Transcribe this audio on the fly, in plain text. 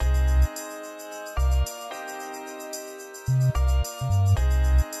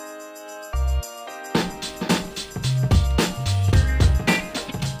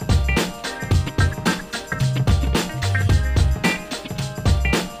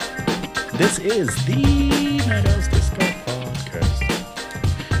This is the Night Owls Disc Golf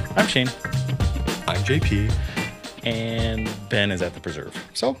Podcast. I'm Shane. I'm JP. And Ben is at the preserve.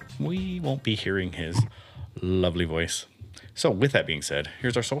 So we won't be hearing his lovely voice. So with that being said,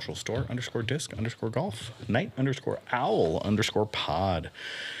 here's our social store _disc_golf, night_owl_pod.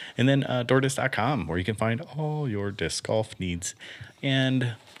 And then doordisc.com, where you can find all your disc golf needs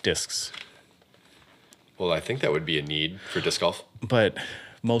and discs. Well, I think that would be a need for disc golf. But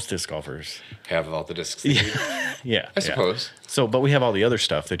most disc golfers have all the discs they need. Yeah. I suppose. So, but we have all the other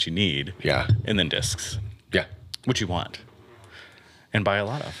stuff that you need. Yeah. And then discs. Yeah. Which you want. And buy a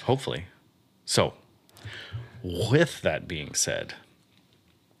lot of, hopefully. So, with that being said,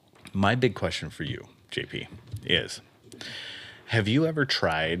 my big question for you, JP, is have you ever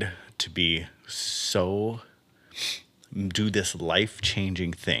tried to do this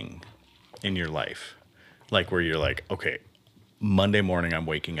life-changing thing in your life? Like where you're like, okay, Monday morning I'm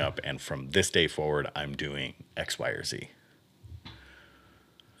waking up and from this day forward I'm doing X, Y, or Z.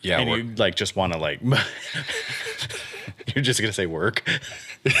 Yeah. And you like just want to like, you're just going to say work.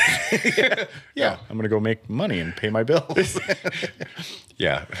 Yeah. I'm going to go make money and pay my bills.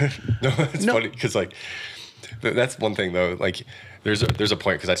 Yeah. No, it's funny because like, that's one thing though. Like there's a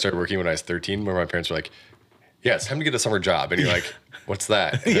point because I started working when I was 13 where my parents were like, yeah, it's time to get a summer job. And you're like, what's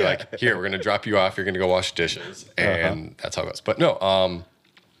that? And they're like, here, we're going to drop you off. You're going to go wash dishes. And that's how it goes. But no,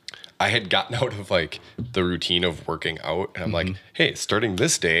 I had gotten out of like the routine of working out. And I'm like, hey, starting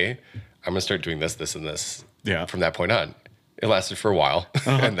this day, I'm going to start doing this, this, and this. Yeah. From that point on. It lasted for a while.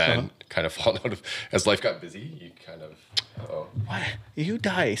 And then kind of fallen out of, as life got busy, you kind of, Why? You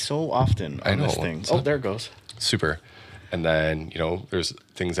die so often on this thing. Oh, there it goes. Super. And then, you know, there's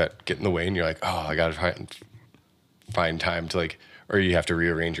things that get in the way and you're like, oh, I got to find time to like, or you have to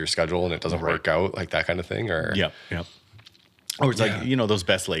rearrange your schedule and it doesn't work out, like that kind of thing. Or Yep. Or it's like, you know, those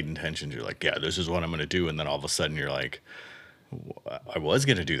best laid intentions. You're like, yeah, this is what I'm going to do. And then all of a sudden you're like, I was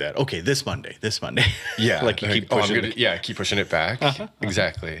going to do that. Okay, this Monday. Yeah. Like you keep pushing it. Keep pushing it back.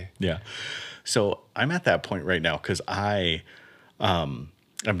 Exactly. Yeah. So I'm at that point right now because I've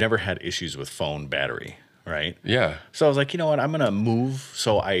never had issues with phone battery, right? Yeah. So I was like, you know what? I'm going to move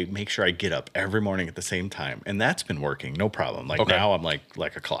so I make sure I get up every morning at the same time. And that's been working. No problem. Like now I'm like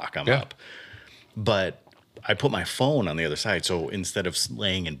a clock. I'm up. But I put my phone on the other side. So instead of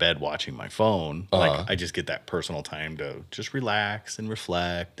laying in bed watching my phone, like I just get that personal time to just relax and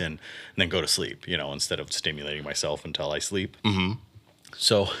reflect and then go to sleep, you know, instead of stimulating myself until I sleep. Mm-hmm.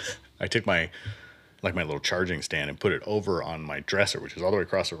 So I took my little charging stand and put it over on my dresser, which is all the way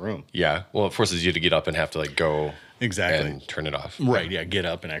across the room. Yeah. Well, it forces you to get up and have to like go and turn it off. Right. Yeah. Get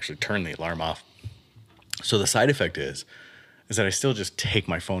up and actually turn the alarm off. So the side effect is that I still just take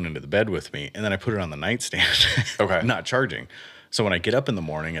my phone into the bed with me and then I put it on the nightstand. Okay. Not charging. So when I get up in the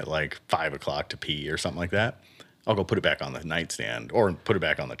morning at like 5 o'clock to pee or something like that, I'll go put it back on the nightstand or put it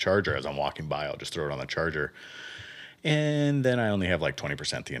back on the charger as I'm walking by. I'll just throw it on the charger. And then I only have like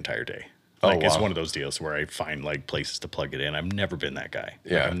 20% the entire day. Like it's one of those deals where I find like places to plug it in. I've never been that guy.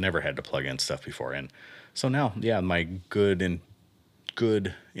 Yeah. Like, I've never had to plug in stuff before. And so now, my good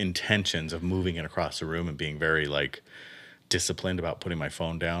intentions of moving it across the room and being very like disciplined about putting my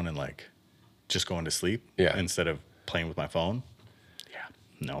phone down and like just going to sleep instead of playing with my phone. Yeah.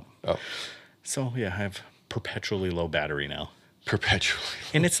 No. Oh. So I have perpetually low battery now. Perpetually.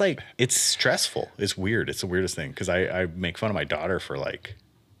 And it's like, it's stressful. It's weird. It's the weirdest thing. Cause I make fun of my daughter for like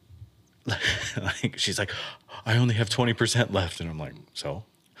she's like, I only have 20% left. And I'm like, so?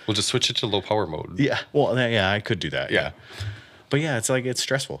 We'll just switch it to low power mode. Yeah. Well, yeah, I could do that. Yeah. But yeah, it's like, it's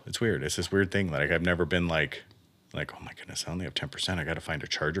stressful. It's weird. It's this weird thing. Like I've never been like, oh my goodness, I only have 10%. I got to find a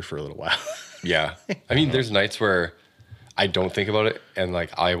charger for a little while. Yeah. I mean, there's nights where I don't think about it and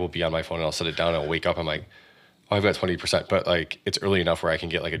like I will be on my phone and I'll set it down and I'll wake up. I'm like, oh, I've got 20%, but like it's early enough where I can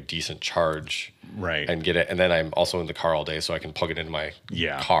get like a decent charge. Right. And get it. And then I'm also in the car all day so I can plug it into my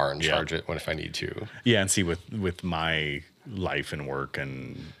car and charge it if I need to. Yeah. And see with my life and work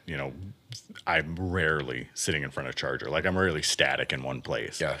and, you know, I'm rarely sitting in front of a charger. Like I'm rarely static in one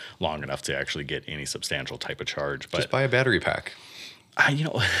place long enough to actually get any substantial type of charge. But just buy a battery pack. You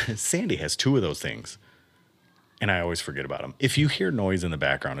know, Sandy has 2 of those things. And I always forget about them. If you hear noise in the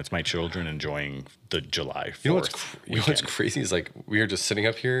background, it's my children enjoying the July 4th. You know what's crazy is like we were just sitting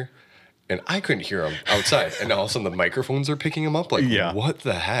up here and I couldn't hear them outside. And now all of a sudden the microphones are picking them up. Like, what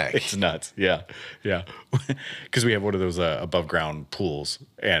the heck? It's nuts. Yeah. Because we have one of those above ground pools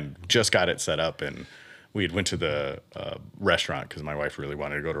and just got it set up. And we had went to the restaurant because my wife really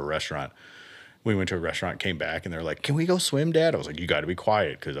wanted to go to a restaurant. We went to a restaurant, came back, and they're like, can we go swim, Dad? I was like, you got to be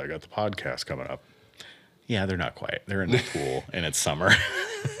quiet because I got the podcast coming up. Yeah, they're not quiet. They're in the pool and it's summer.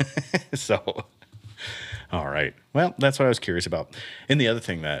 So, all right. Well, that's what I was curious about. And the other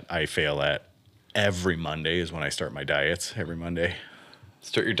thing that I fail at every Monday is when I start my diets every Monday.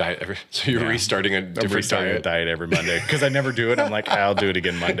 Start your diet so you're restarting a different diet every Monday because I never do it. I'm like, I'll do it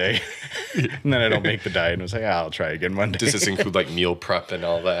again Monday. And then I don't make the diet and I was like, I'll try again Monday. Does this include like meal prep and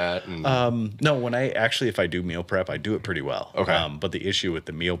all that? And... No, if I do meal prep, I do it pretty well. Okay. But the issue with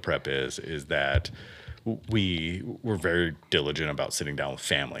the meal prep is that we're very diligent about sitting down with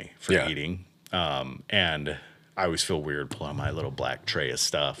family for eating. And I always feel weird pulling my little black tray of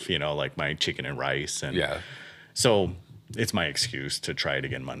stuff, like my chicken and rice. And so it's my excuse to try it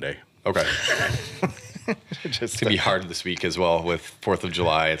again Monday. Okay. It's going to be hard this week as well with 4th of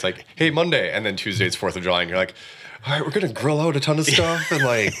July. It's like, hey, Monday. And then Tuesday's 4th of July. And you're like, all right, we're going to grill out a ton of stuff and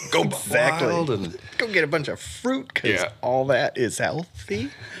like go wild and go get a bunch of fruit because all that is healthy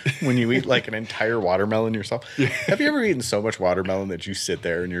when you eat like an entire watermelon yourself. Have you ever eaten so much watermelon that you sit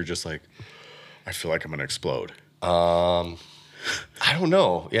there and you're just like, I feel like I'm going to explode? I don't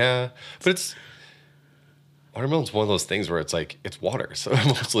know. Yeah. But watermelon's one of those things where it's like, it's water. So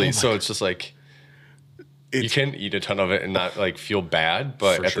mostly, so it's just like, you can eat a ton of it and not like feel bad.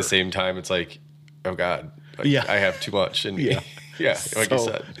 But at the same time, it's like, oh God, like, I have too much. And like you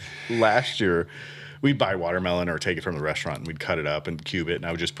said. Last year, we'd buy watermelon or take it from the restaurant and we'd cut it up and cube it. And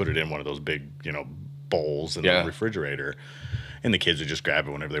I would just put it in one of those big, bowls in the refrigerator. And the kids would just grab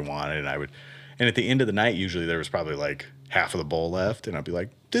it whenever they wanted. And at the end of the night, usually there was probably like half of the bowl left. And I'd be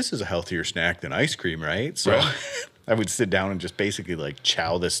like, this is a healthier snack than ice cream, right? So I would sit down and just basically like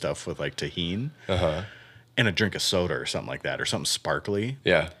chow this stuff with like tahini and a drink of soda or something like that or something sparkly.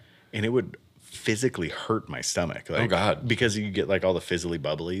 Yeah. And it would physically hurt my stomach. Like, oh, God. Because you get like all the fizzly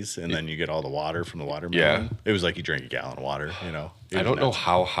bubblies and then you get all the water from the watermelon. Yeah. It was like you drink a gallon of water, I don't know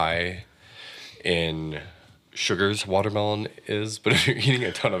how high in sugars watermelon is, but if you're eating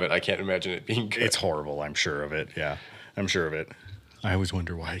a ton of it, I can't imagine it being good. It's horrible. I'm sure of it. Yeah, I'm sure of it. I always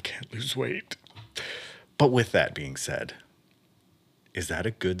wonder why I can't lose weight. But with that being said, is that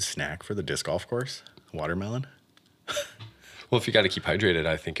a good snack for the disc golf course? Watermelon? Well, if you got to keep hydrated,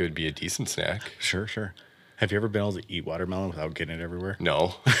 I think it would be a decent snack. Sure. Have you ever been able to eat watermelon without getting it everywhere?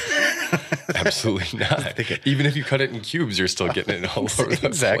 No. Absolutely not. Even if you cut it in cubes, you're still getting it all over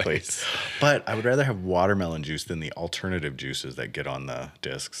the place. But I would rather have watermelon juice than the alternative juices that get on the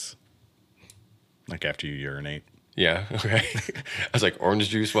discs. Like after you urinate. Yeah, okay. I was like, orange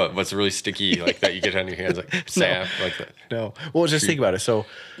juice, what's really sticky like that you get on your hands, like sap, like that? No. Well, just think about it. So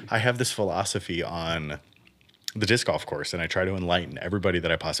I have this philosophy on the disc golf course, and I try to enlighten everybody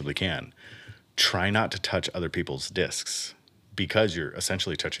that I possibly can. Try not to touch other people's discs because you're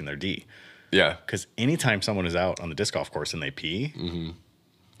essentially touching their D. Yeah. Because anytime someone is out on the disc golf course and they pee,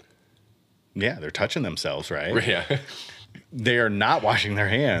 they're touching themselves, right? Yeah. They are not washing their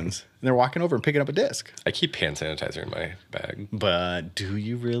hands. They're walking over and picking up a disc. I keep hand sanitizer in my bag. But do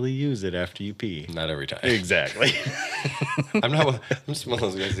you really use it after you pee? Not every time. Exactly. I'm just one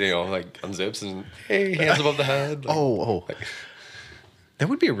of those guys, like unzips and hey, hands above the head. Like, that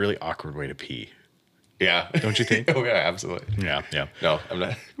would be a really awkward way to pee. Yeah. Don't you think? Oh, yeah, absolutely. Yeah. No, I'm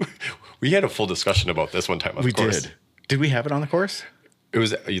not. We had a full discussion about this one time on the course. Did we have it on the course? It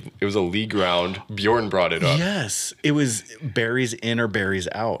was a league round. Bjorn brought it up. Yes. It was berries in or berries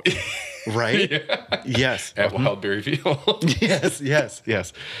out. Right? Yeah. Yes. At Wildberry Field. Yes.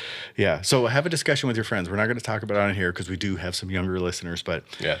 Yeah. So have a discussion with your friends. We're not going to talk about it on here because we do have some younger listeners. But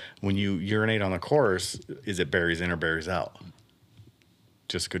when you urinate on the course, is it berries in or berries out?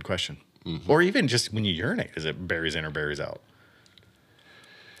 Just a good question. Mm-hmm. Or even just when you urinate, is it berries in or berries out?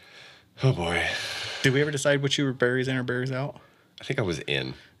 Oh, boy. Did we ever decide which you were berries in or berries out? I think I was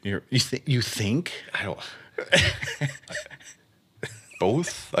in. You think? I don't.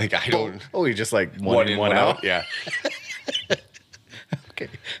 Both? Like, I don't. Oh, you're just like one in, one out? Yeah. Okay.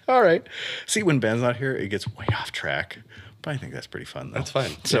 All right. See, when Ben's not here, it gets way off track. But I think that's pretty fun, though. That's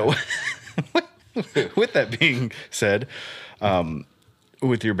fine. So, with that being said,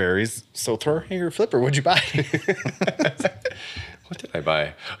 with your berries, so throw your flipper. What'd you buy? What did I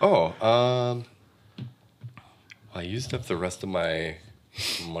buy? Oh, I used up the rest of my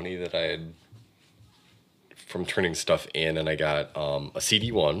money that I had from turning stuff in, and I got a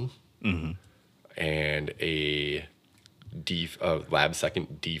CD1 and a Lab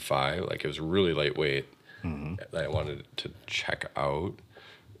Second D5. Like, it was really lightweight that I wanted to check out.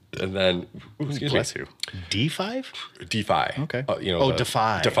 And then, bless you. D5? D5. Okay.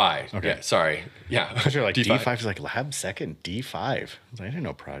 Defy. Defy. Okay. Yeah, sorry. Yeah. Because you're like, D5 is like Lab Second D5. I didn't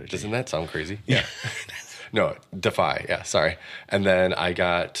know Prodigy. Doesn't that sound crazy? Yeah. No, Defy. Yeah, sorry. And then I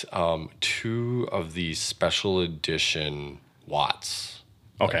got 2 of the special edition watts.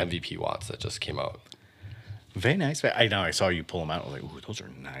 Okay. MVP watts that just came out. Very nice. I know. I saw you pull them out. I was like, ooh, those are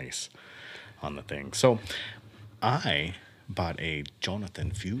nice on the thing. So I bought a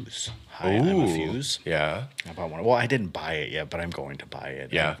Jonathan Fuse. Hi, I'm a Fuse. Yeah. I bought one. Well, I didn't buy it yet, but I'm going to buy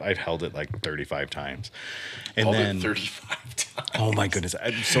it. Yeah. I've held it like 35 times. And Held then it 35 times. Oh my goodness.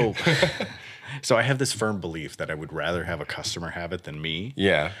 So I have this firm belief that I would rather have a customer have it than me.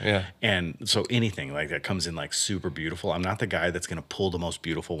 Yeah, yeah. And so anything like that comes in like super beautiful. I'm not the guy that's going to pull the most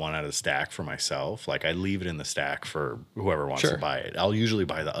beautiful one out of the stack for myself. Like I leave it in the stack for whoever wants to buy it. I'll usually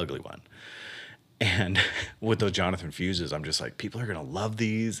buy the ugly one. And with those Jonathan Fuses, I'm just like, people are going to love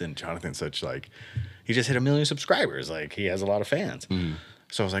these. And Jonathan's such like, he just hit 1 million subscribers. Like he has a lot of fans.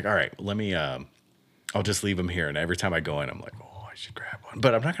 So I was like, all right, let me, I'll just leave them here. And every time I go in, I'm like, oh, I should grab one.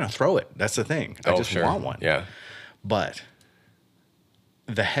 But I'm not going to throw it. That's the thing. I just want one. Yeah. But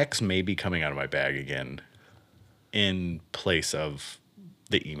the Hex may be coming out of my bag again in place of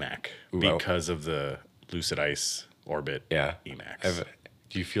the EMAC because of the Lucid Ice Orbit EMAX.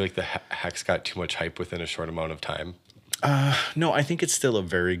 Do you feel like the Hex got too much hype within a short amount of time? No, I think it's still a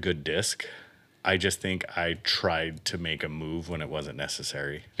very good disc. I just think I tried to make a move when it wasn't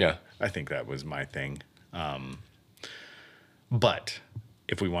necessary. Yeah. I think that was my thing. But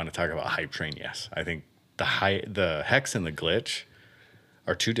if we want to talk about hype train, yes. I think the Hex and the Glitch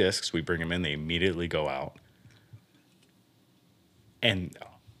are 2 discs. We bring them in, they immediately go out. And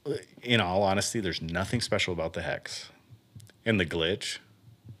in all honesty, there's nothing special about the Hex. And the Glitch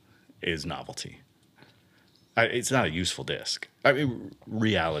is novelty. It's not a useful disc. I mean,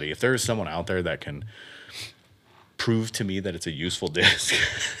 reality. If there is someone out there that can prove to me that it's a useful disc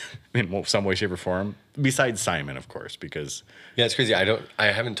in some way, shape, or form, besides Simon, of course, because it's crazy. I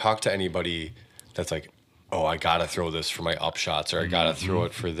haven't talked to anybody that's like, oh, I gotta throw this for my up shots, or I gotta throw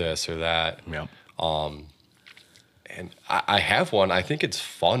it for this or that. Yeah. And I have one. I think it's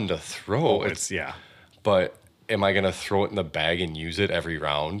fun to throw. But am I gonna throw it in the bag and use it every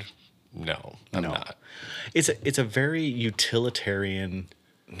round? No, I'm not. It's a very utilitarian.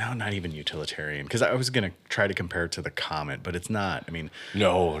 No, not even utilitarian. Because I was gonna try to compare it to the Comet, but it's not. I mean,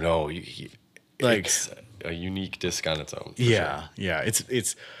 no. It's a unique disc on its own. Yeah.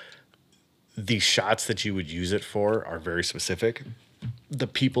 It's the shots that you would use it for are very specific. The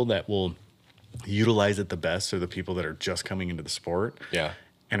people that will utilize it the best are the people that are just coming into the sport. Yeah.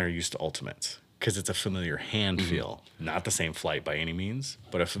 And are used to ultimates. Because it's a familiar hand feel. Not the same flight by any means,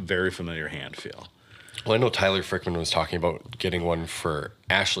 but a very familiar hand feel. Well, I know Tyler Frickman was talking about getting one for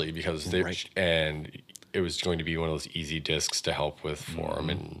Ashley because and it was going to be one of those easy discs to help with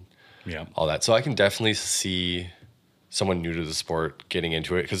form and all that. So I can definitely see someone new to the sport getting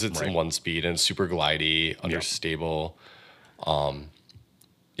into it because it's in 1 speed and super glidey, understable.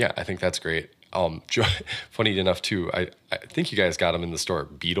 I think that's great. Funny enough too, I think you guys got them in the store.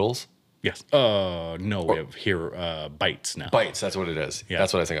 Beatles. Yes. No, we have here Bites now. Bites, that's what it is. Yeah.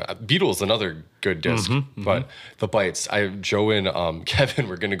 That's what I think. Beatles, another good disc, but the Bites. Joe and Kevin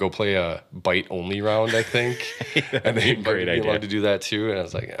were going to go play a bite only round, I think, and they invited me along to do that too. And I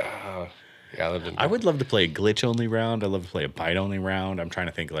was like, I would love to play a glitch only round. I'd love to play a bite only round. I'm trying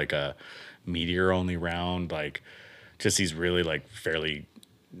to think like a meteor only round, like just these really like fairly,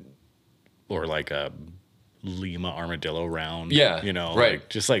 or like a Lima armadillo round. Yeah, like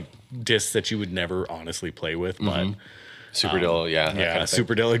just like discs that you would never honestly play with, but Superdil,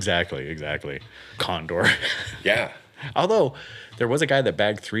 Superdil, exactly. Condor. Yeah. Although there was a guy that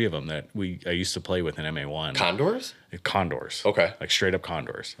bagged 3 of them that I used to play with in MA1. Condors. Okay. Like straight up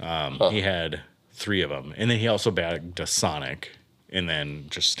condors. He had 3 of them, and then he also bagged a Sonic, and then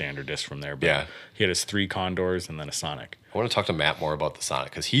just standard disc from there. But he had his 3 condors and then a Sonic. I want to talk to Matt more about the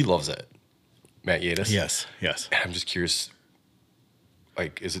Sonic because he loves it. Matt Yadis? Yes. And I'm just curious,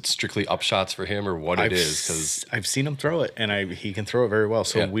 like, is it strictly up shots for him or what it is? Because I've seen him throw it, and he can throw it very well.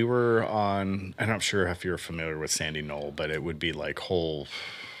 So we were on, I'm not sure if you're familiar with Sandy Knoll, but it would be like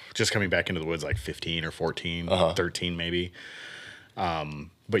just coming back into the woods like 15 or 14, 13 maybe.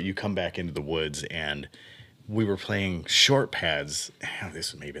 But you come back into the woods, and we were playing short pads.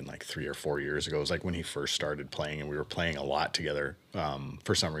 This was maybe been like 3 or 4 years ago. It was like when he first started playing, and we were playing a lot together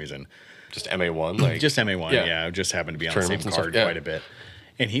for some reason. Just MA1? Just MA1, Just happened to be on the same card quite a bit.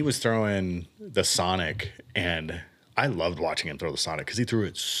 And he was throwing the Sonic, and I loved watching him throw the Sonic because he threw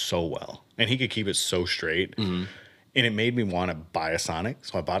it so well. And he could keep it so straight. And it made me want to buy a Sonic.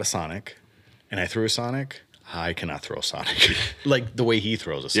 So I bought a Sonic, and I threw a Sonic. I cannot throw a Sonic like the way he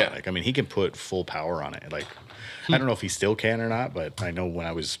throws a Sonic. Yeah. I mean, he can put full power on it. Like, I don't know if he still can or not, but I know when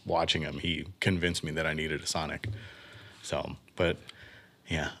I was watching him, he convinced me that I needed a Sonic. So, but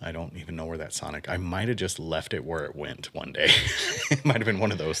yeah, I don't even know where that Sonic. I might have just left it where it went one day. It might have been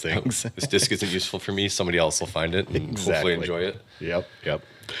one of those things. This disc isn't useful for me. Somebody else will find it and hopefully enjoy it. Yep.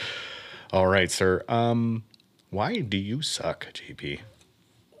 All right, sir. Why do you suck, JP?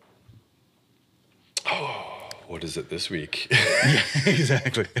 Oh, what is it this week? Yeah,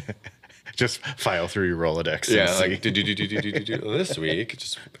 exactly. Just file through your Rolodex. Yeah, and like this week.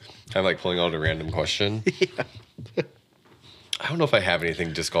 Just I'm like pulling out a random question. Yeah. I don't know if I have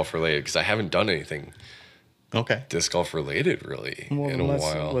anything disc golf related because I haven't done anything disc golf related really in a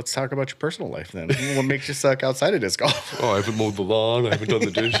while. Let's talk about your personal life then. What makes you suck outside of disc golf? Oh, I haven't mowed the lawn. I haven't done the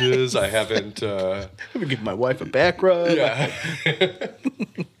dishes. I haven't given my wife a back rub. Yeah.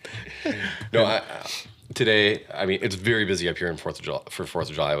 No, today, I mean, it's very busy up here in for 4th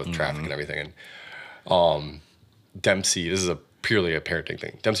of July with traffic and everything. And Dempsey, this is purely a parenting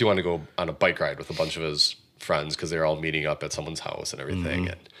thing. Dempsey wanted to go on a bike ride with a bunch of his friends because they were all meeting up at someone's house and everything.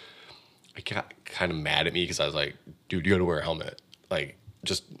 And I got kind of mad at me because I was like, dude, you got to wear a helmet. Like,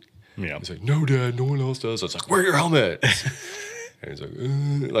 just, he's like, no, Dad, no one else does. So it's like, wear your helmet. And he's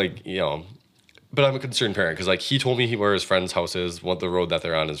like, but I'm a concerned parent because, like, he told me where his friend's house is. The road that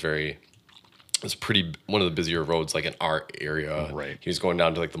they're on is pretty one of the busier roads, like in our area. Right. He was going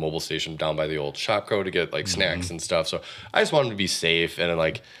down to like the mobile station down by the old Shopco to get like snacks and stuff. So I just wanted him to be safe and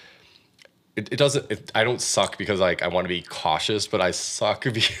like. I don't suck because like I want to be cautious, but I suck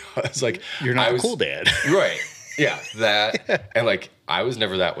because like you're not a cool dad, right? Yeah, that and like I was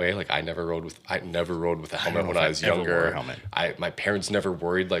never that way. Like I never rode with a helmet when I was younger. My parents never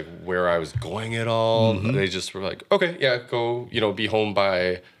worried like where I was going at all. They just were like, okay, yeah, go, be home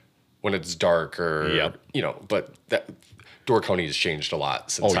by when it's dark or But that Door County has changed a lot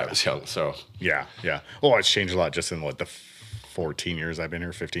since I was young. So yeah. Well, it's changed a lot just in the 14 years I've been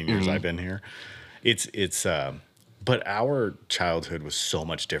here, 15 years I've been here. But our childhood was so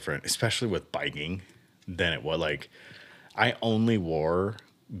much different, especially with biking, than it was. Like, I only wore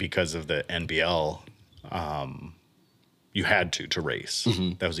because of the NBL. You had to race.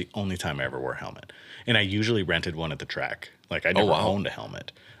 That was the only time I ever wore a helmet. And I usually rented one at the track. Like, I never owned a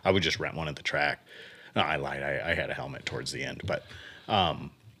helmet. I would just rent one at the track. No, I lied. I had a helmet towards the end. But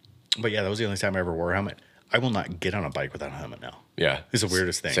yeah, that was the only time I ever wore a helmet. I will not get on a bike without a helmet now. Yeah. It's the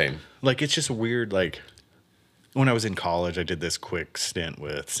weirdest thing. Same. Like, it's just weird. Like, when I was in college, I did this quick stint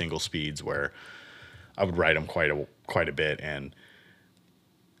with single speeds where I would ride them quite a bit. And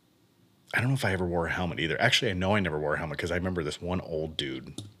I don't know if I ever wore a helmet either. Actually, I know I never wore a helmet because I remember this one old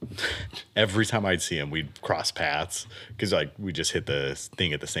dude. Every time I'd see him, we'd cross paths because, like, we just hit the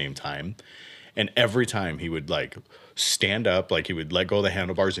thing at the same time. And every time he would, like, stand up, like, he would let go of the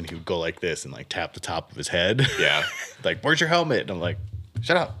handlebars and he would go like this and, like, tap the top of his head. Yeah. Like, where's your helmet? And I'm like,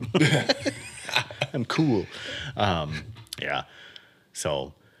 shut up. I'm cool. Yeah.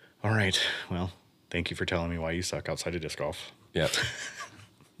 So, all right. Well, thank you for telling me why you suck outside of disc golf. Yeah.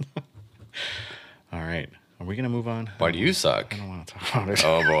 All right. Are we going to move on? Why do you suck? I don't want to talk about it.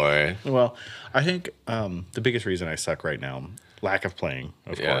 Oh, boy. Well, I think the biggest reason I suck right now, lack of playing,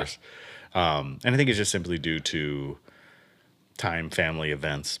 of course. And I think it's just simply due to time, family,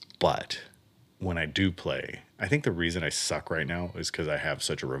 events. But when I do play, I think the reason I suck right now is because I have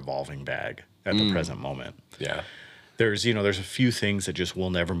such a revolving bag at the present moment. Yeah. There's a few things that just will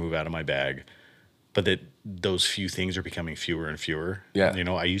never move out of my bag, but those few things are becoming fewer and fewer. Yeah.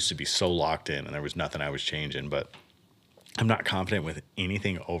 I used to be so locked in and there was nothing I was changing, but I'm not confident with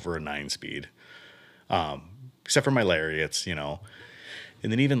anything over a 9-speed, except for my lariats,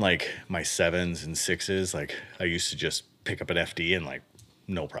 And then even like my 7s and 6s, like I used to just pick up an FD and like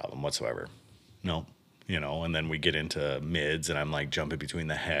no problem whatsoever. No, and then we get into mids and I'm like jumping between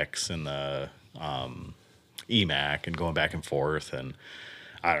the Hex and the EMAC and going back and forth. And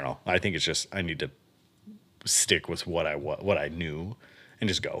I don't know. I think it's just I need to stick with what I knew and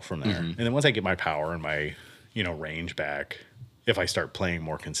just go from there. And then once I get my power and my, range back, if I start playing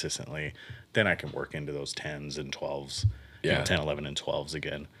more consistently, then I can work into those 10s and 12s. Yeah. 10, 11, and 12s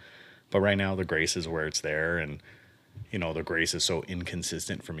again. But right now, the Grace is where it's there. And, the Grace is so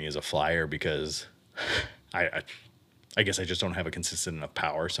inconsistent for me as a flyer because I guess I just don't have a consistent enough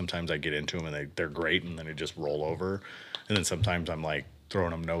power. Sometimes I get into them and they're great and then they just roll over. And then sometimes I'm like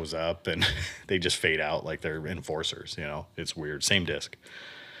throwing them nose up and they just fade out like they're enforcers. It's weird. Same disc.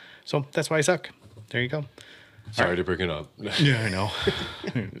 So that's why I suck. There you go. Sorry to bring it up. Yeah, I know.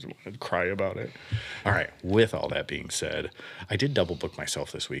 I just wanted to cry about it. All right. With all that being said, I did double book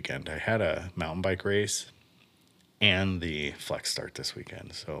myself this weekend. I had a mountain bike race and the flex start this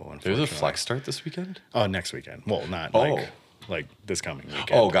weekend. So there's a flex start this weekend? Oh, next weekend. Well, not like this coming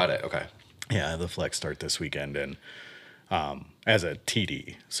weekend. Oh, got it. Okay. Yeah, the flex start this weekend, and as a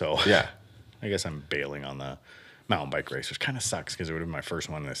TD. So yeah, I guess I'm bailing on the mountain bike race, which kind of sucks because it would have been my first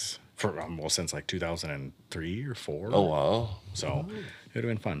one since like 2003 or 4. Oh, wow. So it would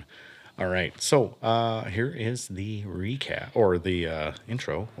have been fun. All right. So here is the recap or the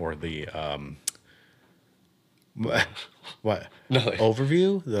intro or the what? Nothing.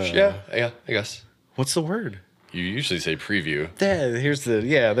 Overview? Yeah, I guess. What's the word? You usually say preview. Here's the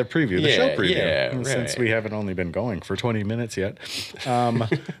preview, the show preview. Yeah, since we haven't only been going for 20 minutes yet.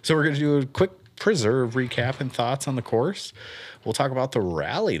 So we're going to do a quick Preserve recap and thoughts on the course. We'll talk about the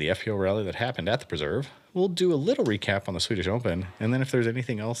rally, the FPO rally that happened at the Preserve. We'll do a little recap on the Swedish Open. And then if there's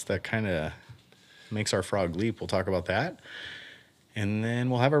anything else that kind of makes our frog leap, we'll talk about that. And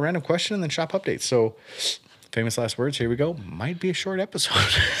then we'll have a random question and then shop updates. So famous last words. Here we go. Might be a short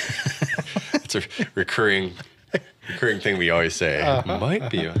episode. It's a recurring thing we always say.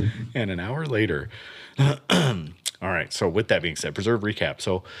 Might be. And an hour later. All right. So with that being said, Preserve recap.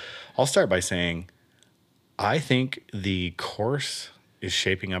 So I'll start by saying I think the course is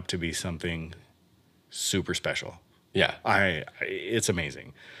shaping up to be something super special. Yeah. It's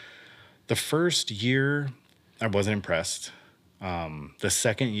amazing. The first year, I wasn't impressed. The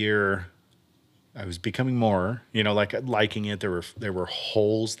second year, I was becoming more, liking it. There were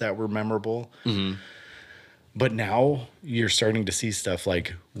holes that were memorable. Mm-hmm. But now you're starting to see stuff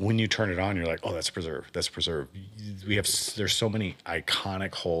like when you turn it on, you're like, oh, that's Preserve. That's Preserve. There's so many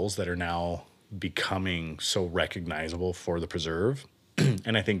iconic holes that are now becoming so recognizable for the Preserve.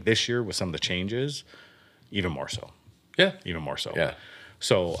 And I think this year with some of the changes, even more so. Yeah. Even more so. Yeah.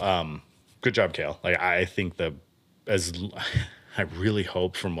 So good job, Kale. Like I think I really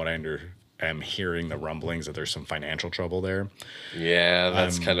hope from what I'm hearing the rumblings that there's some financial trouble there. Yeah,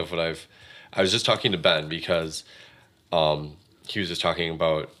 that's kind of what I was just talking to Ben because he was just talking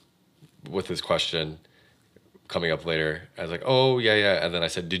about with his question coming up later. I was like, oh, yeah. And then I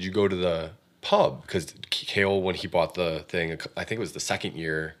said, did you go to the pub? Because Kale, when he bought the thing, I think it was the second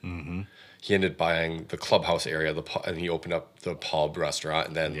year, mm-hmm. he ended up buying the clubhouse area, and he opened up the pub restaurant.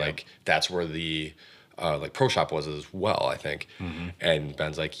 And then that's where the pro shop was as well, I think. Mm-hmm. And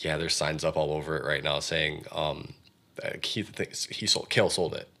Ben's like, yeah, there's signs up all over it right now saying Kale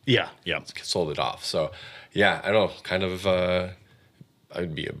sold it. Yeah. Sold it off. So, yeah, I don't know. Kind of, it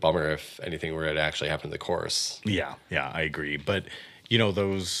would be a bummer if anything were to actually happen to the course. Yeah, I agree. But,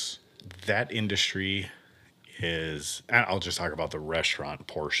 that industry is, I'll just talk about the restaurant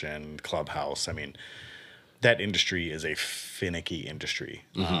portion, clubhouse. I mean, that industry is a finicky industry.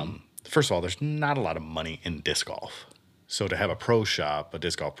 Mm-hmm. First of all, there's not a lot of money in disc golf. So to have a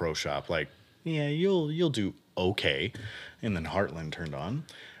disc golf pro shop, you'll do okay. And then Heartland turned on.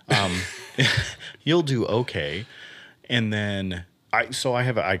 You'll do okay. And then I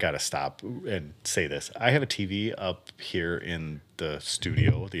got to stop and say this. I have a TV up here in the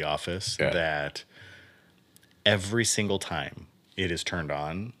studio, the office, that every single time it is turned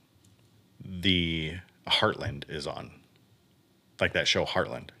on, the Heartland is on. Like that show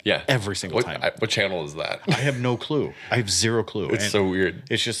Heartland. Yeah. Every single time. What channel is that? I have no clue. I have zero clue. It's so weird.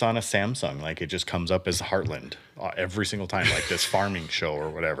 It's just on a Samsung. Like it just comes up as Heartland every single time. Like this farming show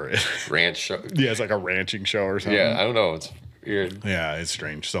or whatever. Ranch show. Yeah, it's like a ranching show or something. Yeah, I don't know. It's weird. Yeah, it's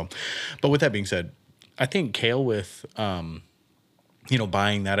strange. So, but with that being said, I think Kale with, buying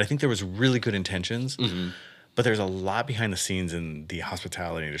that, I think there was really good intentions. Mm-hmm. But there's a lot behind the scenes in the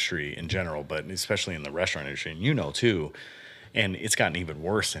hospitality industry in general, but especially in the restaurant industry, and too. And it's gotten even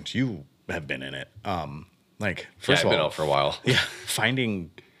worse since you have been in it. First of all, I've been out for a while. Yeah,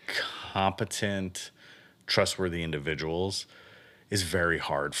 finding competent, trustworthy individuals is very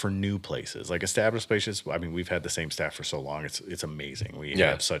hard for new places. Like established places, I mean, we've had the same staff for so long. It's amazing. We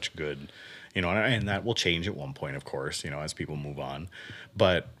have such good, and that will change at one point, of course, as people move on.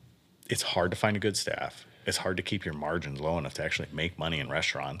 But it's hard to find a good staff. It's hard to keep your margins low enough to actually make money in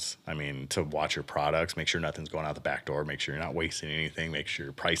restaurants. I mean, to watch your products, make sure nothing's going out the back door, make sure you're not wasting anything, make sure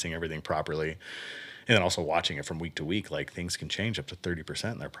you're pricing everything properly. And then also watching it from week to week, like things can change up to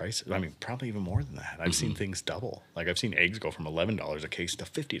 30% in their prices. I mean, probably even more than that. I've seen things double. Like I've seen eggs go from $11 a case to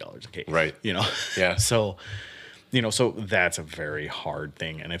 $50 a case. Right. Yeah. So that's a very hard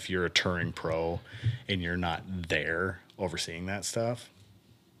thing. And if you're a touring pro and you're not there overseeing that stuff,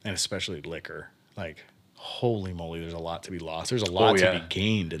 and especially liquor, like holy moly, there's a lot to be lost. There's a lot to be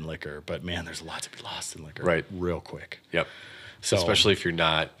gained in liquor, but man, there's a lot to be lost in liquor. Right. Real quick. Yep. So especially if you're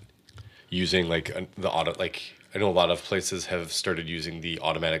not using the auto, I know a lot of places have started using the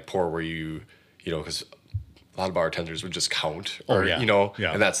automatic pour where because a lot of bartenders would just count, or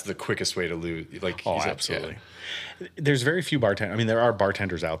and that's the quickest way to lose. Like, absolutely. There's very few bartenders. I mean, there are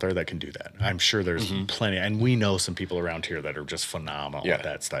bartenders out there that can do that. I'm sure there's plenty, and we know some people around here that are just phenomenal at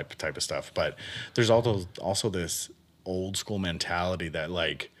that type of stuff. But there's also this old school mentality that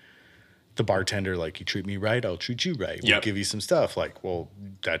like the bartender, like, you treat me right, I'll treat you right. We'll give you some stuff. Like, well,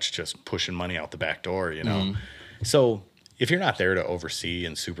 that's just pushing money out the back door, you know. So if you're not there to oversee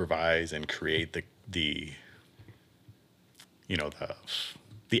and supervise and create the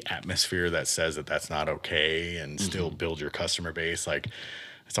atmosphere that says that that's not okay and still build your customer base, like,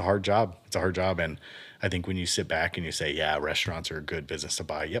 it's a hard job. It's a hard job. And I think when you sit back and you say, yeah, restaurants are a good business to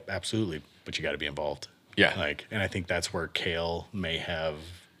buy. Yep, absolutely. But you got to be involved. Yeah. Like, and I think that's where Kale may have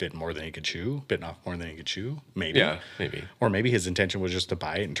bitten off more than he could chew. Maybe. Yeah, maybe. Or maybe his intention was just to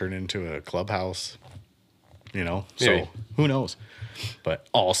buy it and turn it into a clubhouse, you know? Maybe. So who knows? But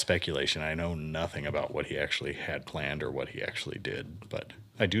all speculation. I know nothing about what he actually had planned or what he actually did. But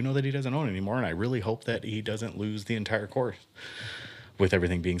I do know that he doesn't own it anymore, and I really hope that he doesn't lose the entire course with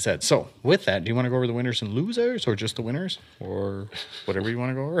everything being said. So with that, do you want to go over the winners and losers, or just the winners, or whatever you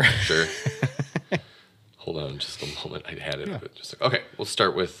want to go over? Sure. Hold on just a moment. I had it. Yeah. Okay, we'll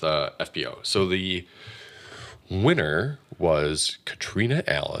start with FBO. So the winner was Katrina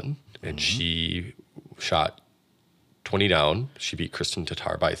Allen, and she shot 20 down. She beat Kristen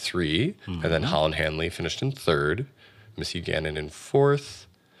Tatar by 3. And then Holland Hanley finished in 3rd. Missy Gannon in 4th.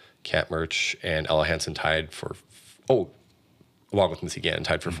 Kat Murch and Ella Hansen tied for, along with Missy Gannon,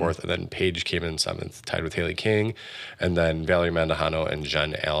 tied for 4th. And then Paige came in 7th, tied with Haley King. And then Valerie Mandajano and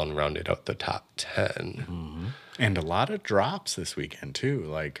Jen Allen rounded out the top 10. And a lot of drops this weekend, too.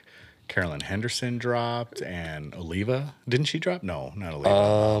 Like, Carolyn Henderson dropped, and Oliva. Didn't she drop? No, not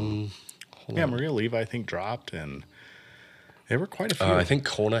Oliva. Maria Oliva, I think, dropped, and there were quite a few. I think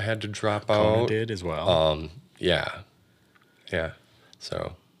Kona had to drop out. Kona did as well. Yeah.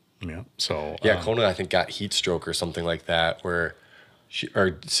 So. Yeah. So. Kona, I think, got heat stroke or something like that, or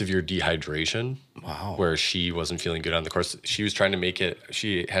severe dehydration. Wow. Where she wasn't feeling good on the course. She was trying to make it.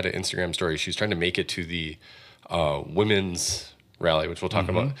 She had an Instagram story. She was trying to make it to the women's rally, which we'll talk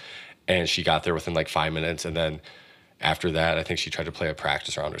about. And she got there within like 5 minutes, and then after that, I think she tried to play a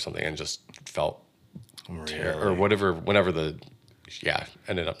practice round or something, and just felt or whatever. Whenever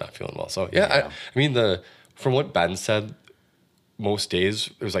ended up not feeling well. So I mean from what Ben said, most days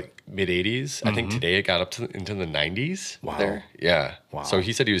it was like mid 80s. I think today it got up into the 90s. Wow. There. Yeah. Wow. So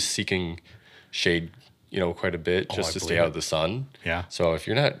he said he was seeking shade, quite a bit just to stay out of the sun. Yeah. So if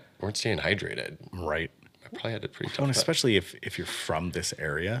weren't staying hydrated, right, I probably had it pretty tough. And especially if you're from this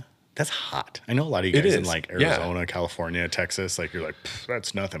area. That's hot. I know a lot of you guys in like Arizona, California, Texas, like you're like,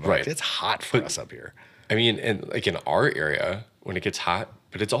 that's nothing. But like, it's hot for us up here. I mean, and like in our area, when it gets hot,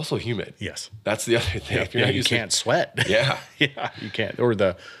 but it's also humid. Yes. That's the other thing. Yeah, you can't sweat. Yeah. Yeah, you can't. Or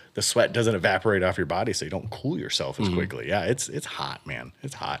the sweat doesn't evaporate off your body, so you don't cool yourself as quickly. Yeah, it's hot, man.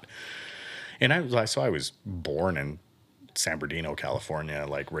 It's hot. And I was born in San Bernardino, California,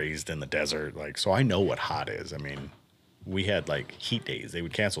 like raised in the desert. Like, so I know what hot is. I mean, we had like heat days. They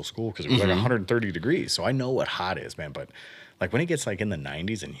would cancel school because it was like 130 degrees. So I know what hot is, man. But like when it gets like in the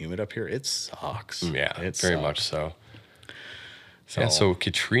 90s and humid up here, it sucks. Yeah, it very sucks. much so. So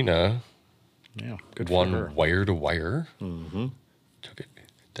Katrina won wire to wire. Took it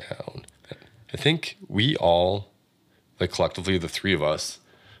down. I think we all, like collectively, the three of us,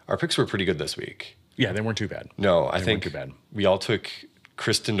 our picks were pretty good this week. Yeah, they weren't too bad. No, I think too bad. We all took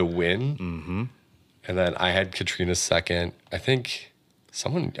Kristen to win. And then I had Katrina second. I think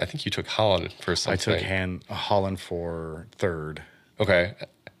you took Holland for something. I took Holland for third. Okay.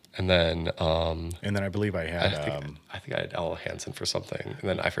 And then I believe I had I think I had Ella Hansen for something. And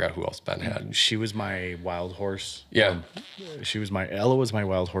then I forgot who else Ben had. She was my wild horse. Yeah. Ella was my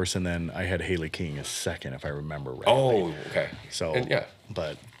wild horse, and then I had Haley King as second, if I remember right. Oh, okay. So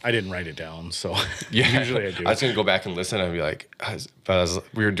but I didn't write it down, so usually I do. I was gonna go back and listen. I'd be like,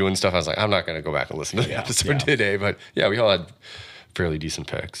 we were doing stuff. I was like, I'm not gonna go back and listen to the episode today. But yeah, we all had fairly decent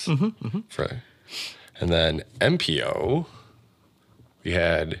picks. And then MPO, we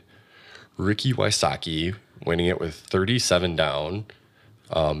had Ricky Wysocki winning it with 37 down,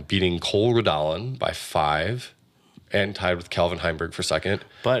 beating Cole Rodalin by 5, and tied with Calvin Heimberg for second.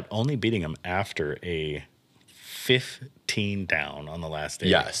 But only beating him after a 15 down on the last day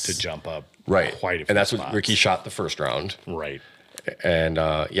to jump up quite a few And that's spots. what Ricky shot the first round. Right. And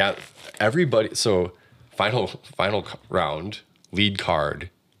everybody, so final round, lead card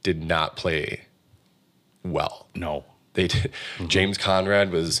did not play well. No. They did. James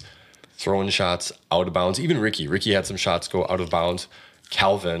Conrad was throwing shots out of bounds. Even Ricky had some shots go out of bounds.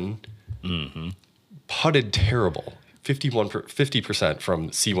 Calvin putted terrible. 50% from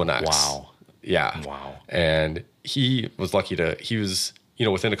C1X. Wow. Yeah. Wow. And he was lucky he was,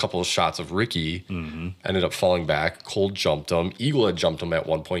 within a couple of shots of Ricky, ended up falling back. Cole jumped him. Eagle had jumped him at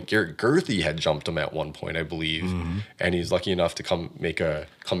one point. Garrett Gerthy had jumped him at one point, I believe. And he's lucky enough to make a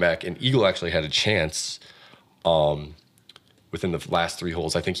comeback. And Eagle actually had a chance within the last 3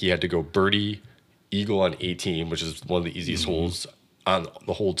 holes. I think he had to go birdie, Eagle on 18, which is one of the easiest holes on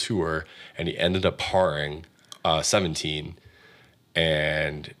the whole tour. And he ended up parring 17.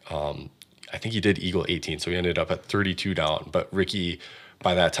 And I think he did Eagle 18. So he ended up at 32 down. But Ricky...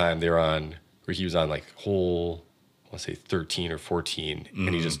 By that time, Ricky was on like hole, I want to say 13 or 14,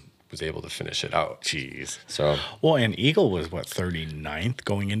 and he just was able to finish it out. Jeez. So well, and Eagle was what 39th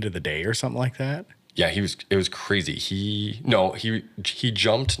going into the day or something like that. Yeah, it was crazy. He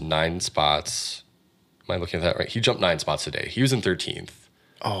jumped 9 spots. Am I looking at that right? He jumped 9 spots today. He was in 13th.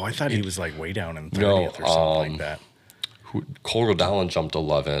 Oh, I thought he was like way down in 30th or something like that. Cole Rodallen jumped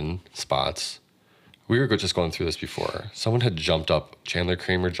 11 spots. We were just going through this before. Someone had jumped up. Chandler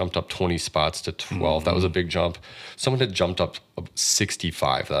Kramer jumped up 20 spots to 12. That was a big jump. Someone had jumped up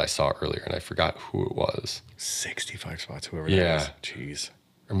 65 that I saw earlier, and I forgot who it was. 65 spots, whoever that was. Jeez.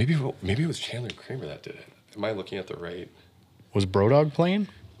 Or maybe it was Chandler Kramer that did it. Am I looking at the right? Was Brodog playing?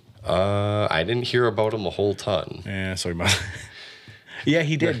 I didn't hear about him a whole ton. Yeah, so he must. Yeah,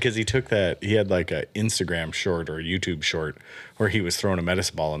 he did, because he took that. He had like a Instagram short or a YouTube short where he was throwing a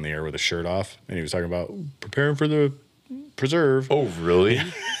medicine ball in the air with a shirt off, and he was talking about preparing for the preserve. Oh, really?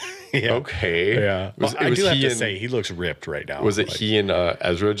 Yeah. Okay. Yeah. I do have to say, he looks ripped right now. Was it he and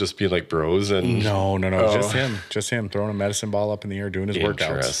Ezra just being like bros? And No. Just him throwing a medicine ball up in the air, doing his workouts.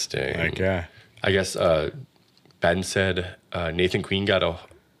 Interesting. Like, yeah. I guess Ben said Nathan Queen got a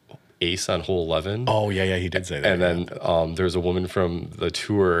ace on hole 11. Oh, yeah, he did say that. And then there was a woman from the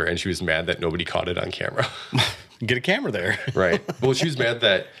tour, and she was mad that nobody caught it on camera. Get a camera there. Right. Well, she was mad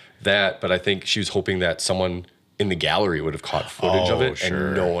but I think she was hoping that someone in the gallery would have caught footage of it,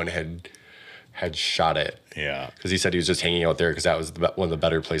 and no one had shot it. Yeah. Because he said he was just hanging out there because that was one of the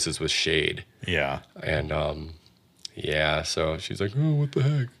better places with shade. Yeah. And, so she's like, oh, what the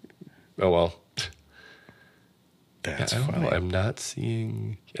heck? Oh, well. That's funny. funny. I'm not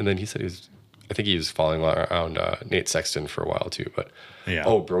seeing. And then he said I think he was following around Nate Sexton for a while too. But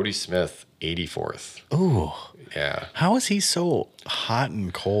Brody Smith, 84th. Ooh. Yeah. How is he so hot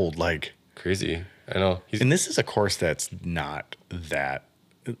and cold? Like crazy. I know. And this is a course that's not that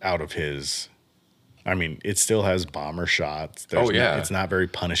out of his. I mean, it still has bomber shots. It's not very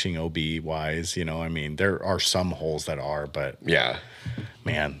punishing OB wise. I mean, there are some holes that are, but yeah,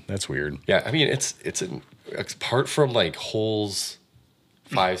 man, that's weird. Yeah, I mean, it's apart from like holes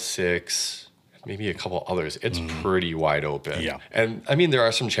 5, 6, maybe a couple others, it's pretty wide open. Yeah. And I mean, there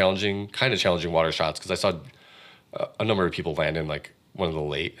are some challenging water shots because I saw a number of people land in like one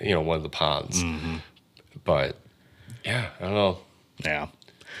of the ponds. But yeah, I don't know. Yeah.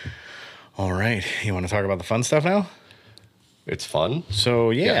 All right. You want to talk about the fun stuff now? It's fun.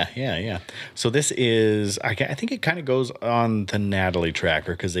 So, yeah. So this is, I think it kind of goes on the Natalie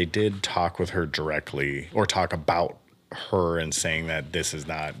tracker because they did talk with her directly or talk about her and saying that this is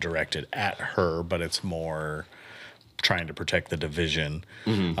not directed at her, but it's more trying to protect the division.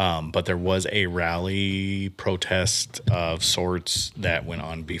 But there was a rally protest of sorts that went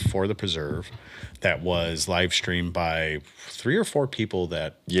on before the preserve that was live streamed by 3 or 4 people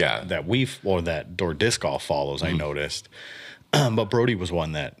that Door Disc Golf follows. I noticed. But Brody was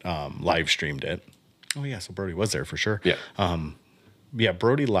one that live streamed it. Oh, yeah. So Brody was there for sure. Yeah.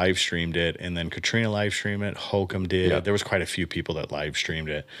 Brody live streamed it, and then Katrina live streamed it. Holcomb did. Yeah. There was quite a few people that live streamed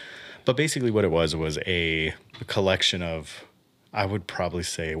it. But basically what it was a collection of, I would probably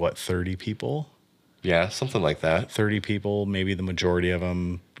say, 30 people? Yeah, something like that. 30 people, maybe the majority of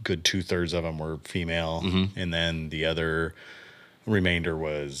them, good 2/3 of them were female. And then the other remainder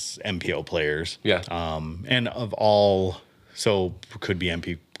was MPO players. Yeah. And of all... So could be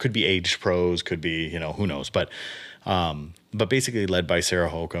aged pros, could be, who knows. But basically led by Sarah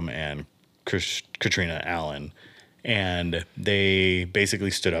Holcomb and Katrina Allen. And they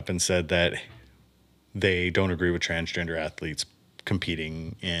basically stood up and said that they don't agree with transgender athletes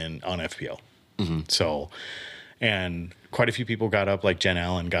competing on FPO. So, and quite a few people got up, like Jen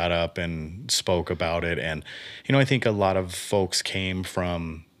Allen got up and spoke about it. And, I think a lot of folks came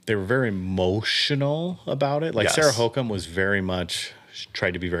from... They were very emotional about it. Like Sarah Holcomb was very much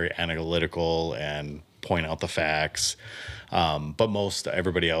tried to be very analytical and point out the facts. But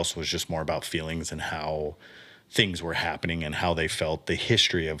everybody else was just more about feelings and how things were happening and how they felt. The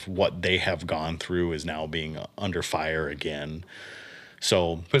history of what they have gone through is now being under fire again.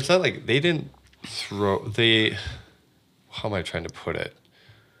 So, but it's not like they didn't how am I trying to put it?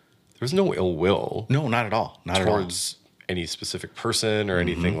 There was no ill will. No, not at all. Not towards any specific person or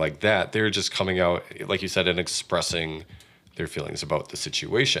anything like that. They were just coming out, like you said, and expressing their feelings about the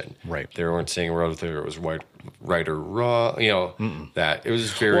situation. Right. They weren't saying whether it was right or wrong. You know, that it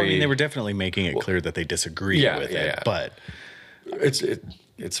was very. Well, I mean, they were definitely making it clear that they disagree with it. Yeah. But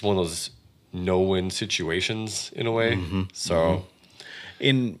it's one of those no-win situations in a way. So,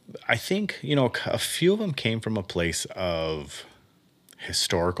 I think, you know, a few of them came from a place of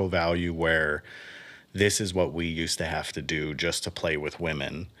historical value where this is what we used to have to do just to play with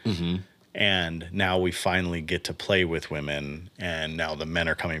women. And now we finally get to play with women, and now the men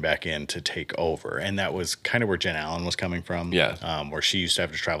are coming back in to take over. And that was kind of where Jen Allen was coming from. Yeah. Where she used to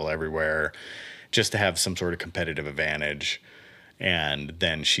have to travel everywhere just to have some sort of competitive advantage. And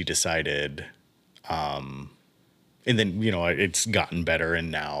then she decided, and then, you know, it's gotten better, and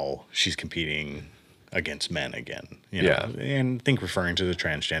now she's competing against men again, you know, and I think referring to the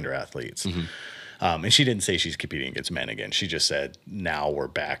transgender athletes. And she didn't say she's competing against men again. She just said, now we're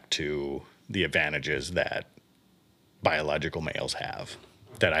back to the advantages that biological males have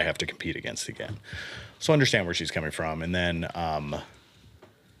that I have to compete against again. So understand where she's coming from. And then the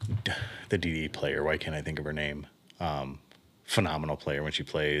DD player, why can't I think of her name? Phenomenal player when she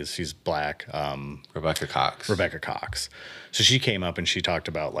plays. She's black. Rebecca Cox. So she came up and she talked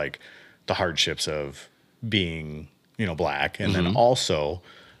about like the hardships of being, you know, black, and then also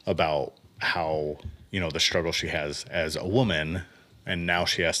about how, you know, the struggle she has as a woman, and now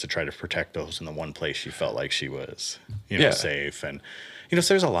she has to try to protect those in the one place she felt like she was, you know, safe. And, you know,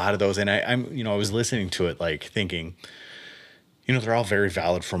 so there's a lot of those. And I'm, you know, I was listening to it, like thinking, you know, they're all very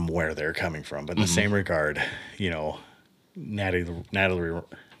valid from where they're coming from. But in the same regard, you know,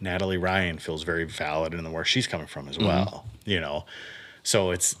 Natalie Ryan feels very valid in where she's coming from as well, you know.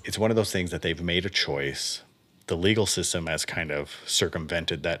 So it's one of those things that they've made a choice. The legal system has kind of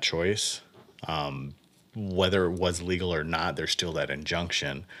circumvented that choice. Whether it was legal or not, there's still that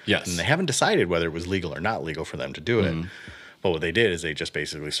injunction. Yes. And they haven't decided whether it was legal or not legal for them to do it. But what they did is they just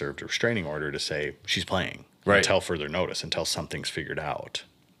basically served a restraining order to say she's playing until further notice, until something's figured out.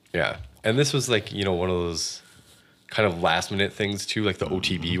 Yeah. And this was like, you know, one of those kind of last minute things too, like the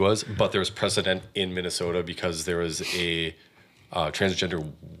OTB was, but there was precedent in Minnesota because there was a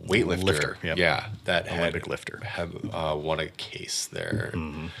transgender weightlifter. Yeah. That Olympic lifter had won a case there.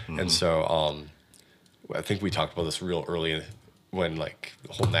 And so I think we talked about this real early when like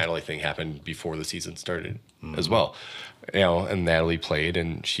the whole Natalie thing happened before the season started as well. You know, and Natalie played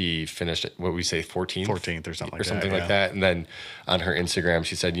and she finished at, what we say, 14th or something like that. Or something like that. And then on her Instagram,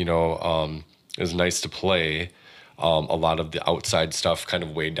 she said, you know, it was nice to play. A lot of the outside stuff kind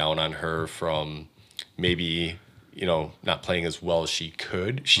of weighed down on her from maybe, you know, not playing as well as she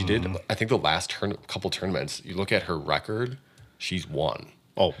could. She did, I think the last couple tournaments, you look at her record, she's won.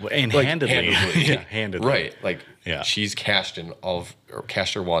 Oh, and like, handedly. Handedly. Right. Like, she's cashed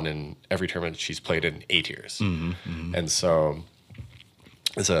or won in every tournament she's played in 8 years. And so,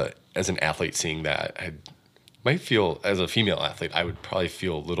 as an athlete, seeing that, I might feel, as a female athlete, I would probably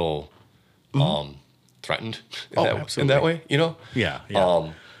feel a little threatened in that way, you know? Yeah.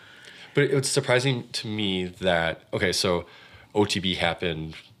 But it's surprising to me that, okay, so OTB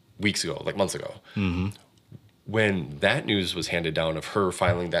happened weeks ago, like months ago. When that news was handed down of her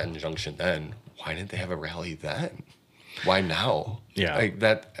filing that injunction then, why didn't they have a rally then? Why now? Yeah. Like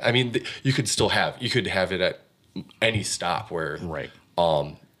that, I mean, you could have it at any stop where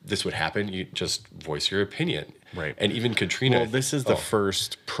this would happen. You just voice your opinion. Right. And even Katrina. Well, this is the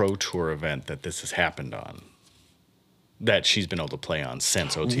first pro tour event that this has happened on, that she's been able to play on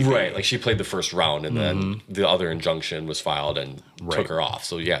since OTB. Right. Like she played the first round and then the other injunction was filed and took her off.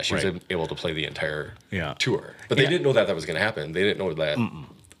 So yeah, she was able to play the entire tour. But they didn't know that was going to happen. They didn't know that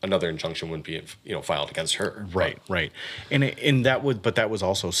another injunction wouldn't be, you know, filed against her. Right. And that was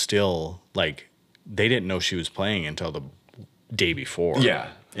also still like, they didn't know she was playing until the day before. Yeah.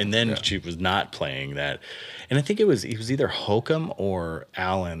 And then she was not playing that. And I think it was either Holcomb or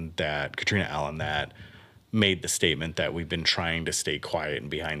Katrina Allen that made the statement that we've been trying to stay quiet and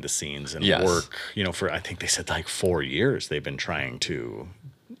behind the scenes and work, you know, for, I think they said like 4 years they've been trying to,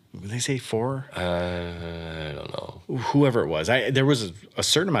 did they say 4? I don't know. Whoever it was. There was a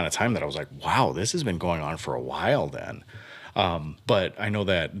certain amount of time that I was like, wow, this has been going on for a while then. But I know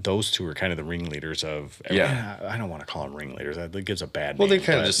that those two are kind of the ringleaders of, I don't want to call them ringleaders. That gives a bad name. Well, they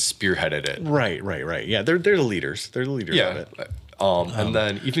kind of just spearheaded it. Right. Yeah, they're the leaders. They're the leaders of it. And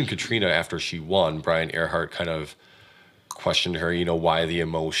then even Katrina, after she won, Brian Earhart kind of questioned her, you know, why the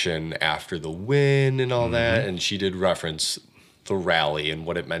emotion after the win and all that. And she did reference the rally and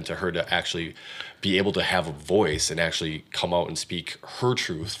what it meant to her to actually be able to have a voice and actually come out and speak her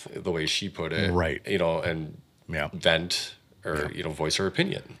truth the way she put it. Right. You know, and vent or, you know, voice her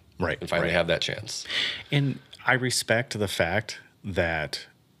opinion. Right. And finally have that chance. And I respect the fact that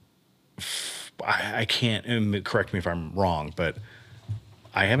I can't, and correct me if I'm wrong, but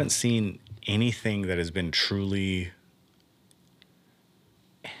I haven't seen anything that has been truly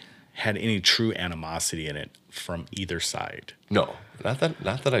had any true animosity in it from either side. No, not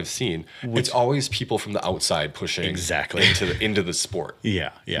that I've seen. It's always people from the outside pushing exactly into the sport.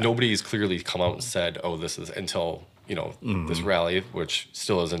 Yeah. Nobody's clearly come out and said, "Oh, this is," until, you know, this rally, which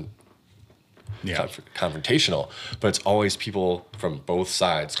still isn't confrontational, but it's always people from both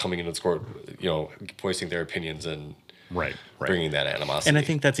sides coming into the sport, you know, voicing their opinions and bringing that animosity. And I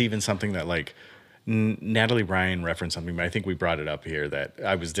think that's even something that, like, Natalie Bryan referenced something, but I think we brought it up here, that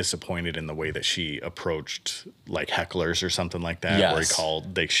I was disappointed in the way that she approached, like, hecklers or something like that. Yes. Where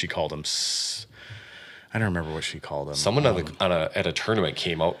she called them. I don't remember what she called them. Someone at a tournament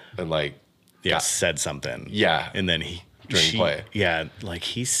came out and, like, said something. Yeah, and then during play. Yeah, like,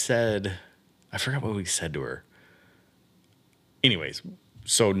 he said, I forgot what we said to her. Anyways,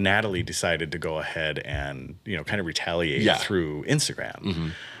 so Natalie decided to go ahead and, you know, kind of retaliate through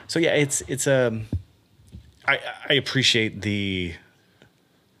Instagram. So yeah, it's I appreciate the.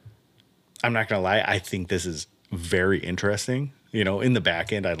 I'm not gonna lie, I think this is very interesting. You know, in the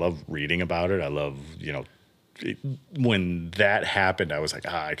back end, I love reading about it. I love, you know, when that happened, I was like,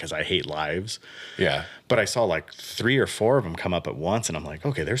 because I hate lives. Yeah. But I saw like 3 or 4 of them come up at once, and I'm like,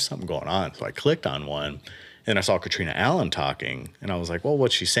 okay, there's something going on. So I clicked on one, and I saw Katrina Allen talking, and I was like, well,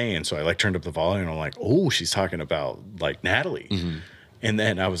 what's she saying? So I like turned up the volume, and I'm like, oh, she's talking about like Natalie. And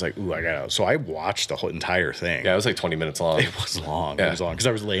then I was like, ooh, I got to. So I watched the whole entire thing. Yeah, it was like 20 minutes long. It was long. Yeah. It was long because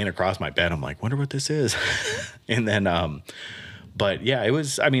I was laying across my bed. I'm like, wonder what this is. And then, but yeah, it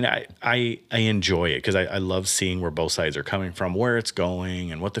was. I mean, I enjoy it because I love seeing where both sides are coming from, where it's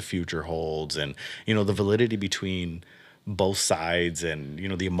going, and what the future holds, and, you know, the validity between both sides, and, you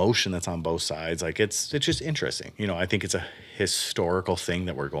know, the emotion that's on both sides. Like, it's just interesting. You know, I think it's a historical thing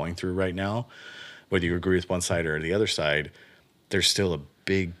that we're going through right now. Whether you agree with one side or the other side, there's still a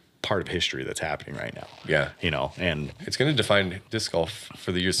big part of history that's happening right now. Yeah. You know, and it's going to define disc golf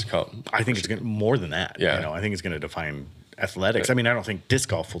for the years to come. I think it's going to more than that. Yeah. You know, I think it's going to define athletics. I mean, I don't think disc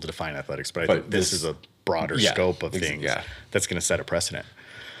golf will define athletics, but I think this is a broader scope of things that's going to set a precedent.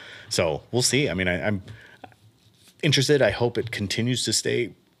 So we'll see. I mean, I'm interested. I hope it continues to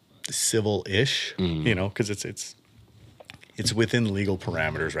stay civil-ish, you know, because it's within legal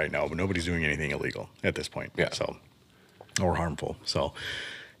parameters right now, but nobody's doing anything illegal at this point. Yeah. So, or harmful. So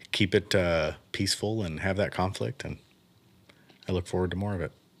keep it peaceful and have that conflict, and I look forward to more of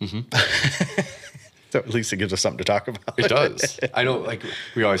it. So at least it gives us something to talk about. It does. I don't, like,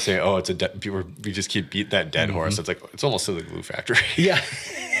 we always say, oh, it's a we just keep beat that dead horse. It's like, it's almost to the glue factory. Yeah,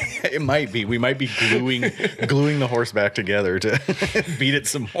 it might be. We might be gluing the horse back together to beat it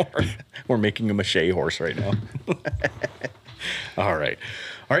some more. We're making a mache horse right now. All right.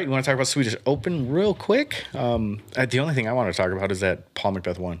 You want to talk about Swedish Open real quick? The only thing I want to talk about is that Paul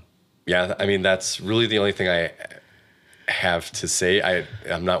Macbeth won. Yeah, I mean, that's really the only thing I have to say.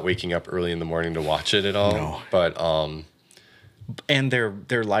 I'm not waking up early in the morning to watch it at all. No. But and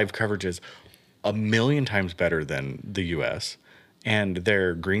their live coverage is a million times better than the US, and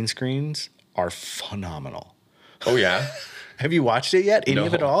their green screens are phenomenal. Oh yeah. Have you watched it yet? Any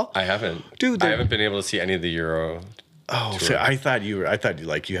of it all? I haven't. Dude, I haven't been able to see any of the Euro. Oh, so I thought you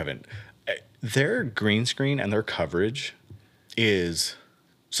haven't. Their green screen and their coverage is,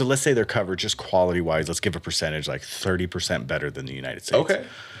 so let's say their coverage is quality-wise, let's give a percentage, like 30% better than the United States. Okay.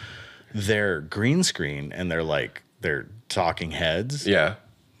 Their green screen and their talking heads. Yeah.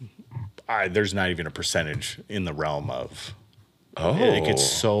 There's not even a percentage in the realm of. Oh. It gets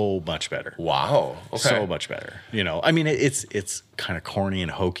so much better. Wow. Okay. So much better. You know, I mean, it's kind of corny and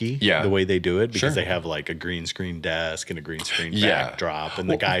hokey the way they do it, because they have like a green screen desk and a green screen backdrop, and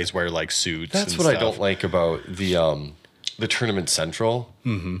the guys wear like suits. That's what I don't like about the Tournament Central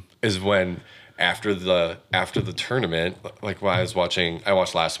is when after the tournament, like when I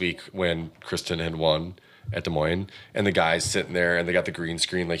watched last week when Kristen had won at Des Moines, and the guy's sitting there and they got the green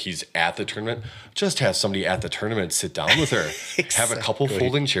screen like he's at the tournament. Just have somebody at the tournament sit down with her. Exactly. Have a couple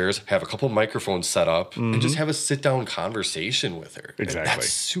folding chairs, have a couple microphones set up, and just have a sit down conversation with her. Exactly. That's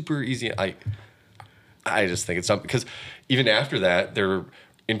super easy. I just think it's something, because even after that, they're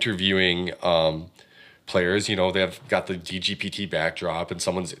interviewing players. You know, they've got the DGPT backdrop and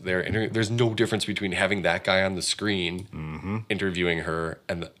someone's there. There's no difference between having that guy on the screen interviewing her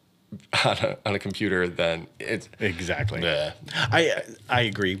and on a computer, then it's exactly. Bleh. I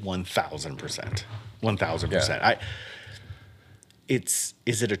agree 1,000%. 1,000%. Is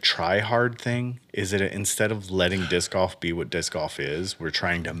it a try hard thing? Is it instead of letting disc golf be what disc golf is, we're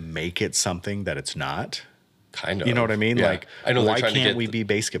trying to make it something that it's not? Kind of. You know what I mean? Yeah. Like, I know why can't we be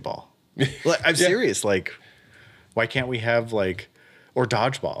basketball? Like, I'm serious. Like, why can't we have like, or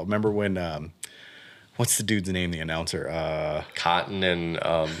dodgeball? Remember when, what's the dude's name? The announcer, Cotton and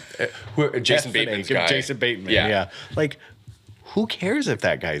Jason Bateman's guy. Jason Bateman. Yeah. Like, who cares if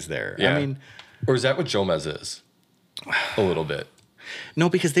that guy's there? Yeah. I mean, or is that what Jomez is? A little bit. No,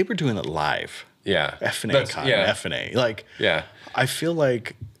 because they were doing it live. Yeah. F&A, Cotton, F&A. Like, yeah. I feel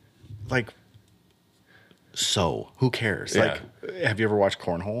like, so who cares? Yeah. Like, have you ever watched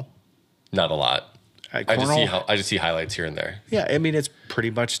cornhole? Not a lot. I just see highlights here and there. Yeah, I mean, it's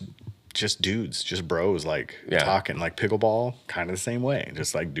pretty much just dudes, just bros, like talking. Like pickleball, kind of the same way,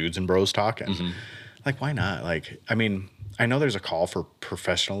 just like dudes and bros talking. Mm-hmm. Like, why not? Like, I mean, I know there's a call for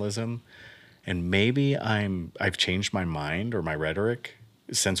professionalism, and maybe I've changed my mind or my rhetoric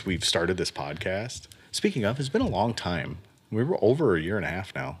since we've started this podcast. Speaking of, it's been a long time. We were over a year and a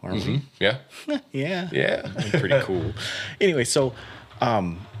half now, aren't we? Yeah. Yeah. Yeah. Pretty cool. Anyway, so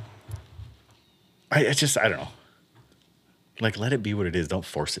I don't know. Like, let it be what it is. Don't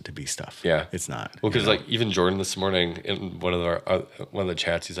force it to be stuff. Yeah. It's not. Well, because like even Jordan this morning in one of the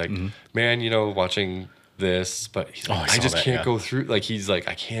chats, he's like, man, watching this, but he's like, I just can't go through. Like, he's like,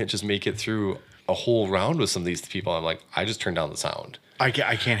 I can't just make it through a whole round with some of these people. I'm like, I just turned down the sound. I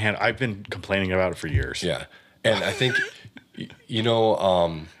can't handle. I've been complaining about it for years. Yeah. And I think,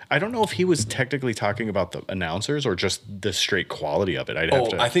 I don't know if he was technically talking about the announcers or just the straight quality of it.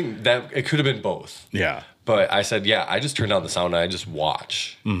 I think that it could have been both. Yeah. But I said, I just turn down the sound and I just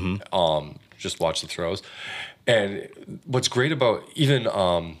watch. Mm-hmm. Just watch the throws. And what's great about even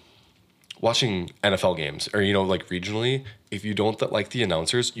watching NFL games or, like regionally, if you don't like the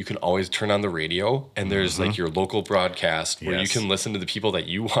announcers, you can always turn on the radio and there's like your local broadcast where you can listen to the people that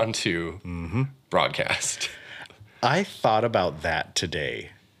you want to broadcast. I thought about that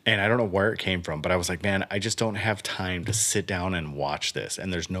today, and I don't know where it came from, but I was like, man, I just don't have time to sit down and watch this.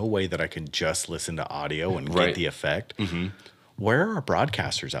 And there's no way that I can just listen to audio and get the effect. Mm-hmm. Where are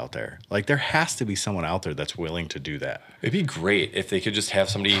broadcasters out there? Like, there has to be someone out there that's willing to do that. It'd be great if they could just have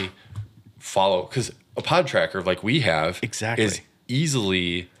somebody follow, because a pod tracker like we have is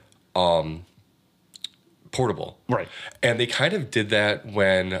easily portable. Right. And they kind of did that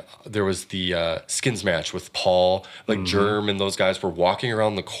when there was the skins match with Paul, like Germ and those guys were walking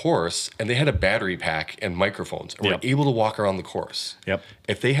around the course and they had a battery pack and microphones and were able to walk around the course. Yep.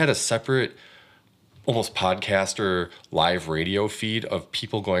 If they had a separate almost podcast or live radio feed of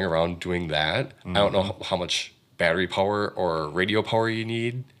people going around doing that, I don't know how much battery power or radio power you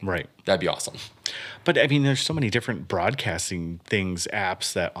need. Right. That'd be awesome. But I mean, there's so many different broadcasting things,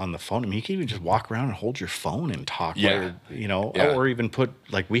 apps that on the phone. I mean, you can even just walk around and hold your phone and talk. Yeah. Or even put,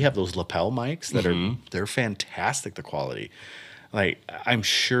 like, we have those lapel mics that they're fantastic, the quality. Like, I'm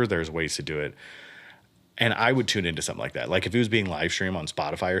sure there's ways to do it. And I would tune into something like that. Like, if it was being live streamed on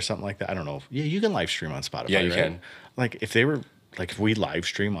Spotify or something like that, I don't know. Yeah, you can live stream on Spotify. Yeah, you can. Like, if we live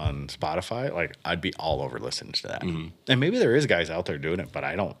stream on Spotify, like, I'd be all over listening to that. Mm-hmm. And maybe there is guys out there doing it, but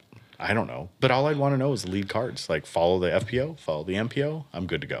I don't know. But all I'd want to know is the lead cards. Like, follow the FPO, follow the MPO. I'm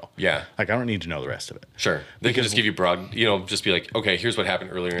good to go. Yeah. Like, I don't need to know the rest of it. Sure. They can just give you broad, just be like, okay, here's what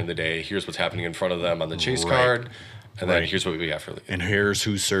happened earlier in the day. Here's what's happening in front of them on the chase card. And then here's what we got for and here's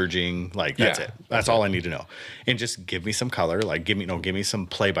who's surging. Like, that's it. That's all I need to know. And just give me some color. Like, give me some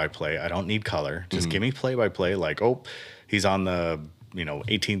play-by-play. I don't need color. Just give me play-by-play. Like, oh, he's on the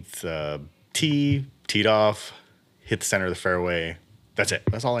 18th tee, teed off, hit the center of the fairway. That's it.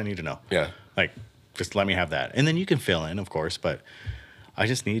 That's all I need to know. Yeah. Like, just let me have that. And then you can fill in, of course, but I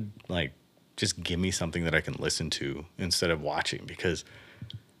just need, like, just give me something that I can listen to instead of watching, because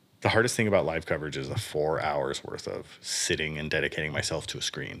the hardest thing about live coverage is the 4 hours worth of sitting and dedicating myself to a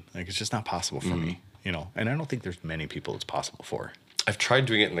screen. Like, it's just not possible for me, and I don't think there's many people it's possible for. I've tried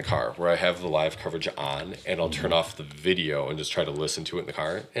doing it in the car where I have the live coverage on and I'll turn off the video and just try to listen to it in the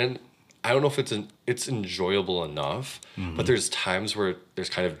car. And I don't know if it's enjoyable enough, but there's times where there's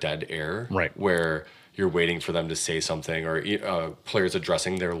kind of dead air, right? Where you're waiting for them to say something, or players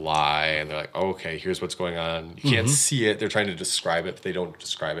addressing their lie, and they're like, oh, "Okay, here's what's going on." You can't see it; they're trying to describe it, but they don't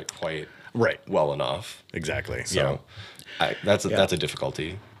describe it quite well enough. Exactly. So that's a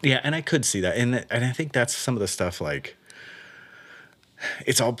difficulty. Yeah, and I could see that, and I think that's some of the stuff. Like,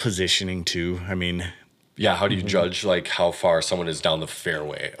 it's all positioning too. I mean. Yeah, how do you judge, like, how far someone is down the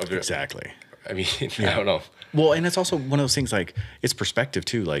fairway? Exactly. I mean, I don't know. Well, and it's also one of those things, like, it's perspective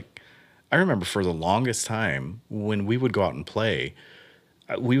too. Like, I remember for the longest time when we would go out and play,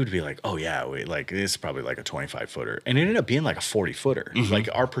 we would be like, oh yeah, like it's probably like a 25-footer. And it ended up being like a 40-footer. Like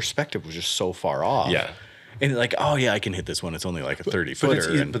our perspective was just so far off. Yeah. And like, oh yeah, I can hit this one. It's only like a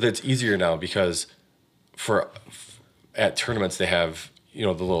 30-footer. But it's easier now because at tournaments they have, the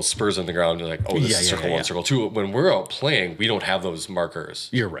little spurs in the ground. You're like, oh, this is circle 1, circle 2. When we're out playing, we don't have those markers.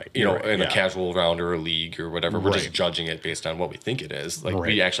 You're right. In a casual round or a league or whatever, we're just judging it based on what we think it is. Like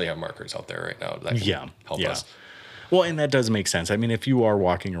we actually have markers out there right now that can help us. Well, and that does make sense. I mean, if you are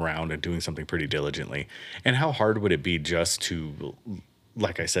walking around and doing something pretty diligently, and how hard would it be just to,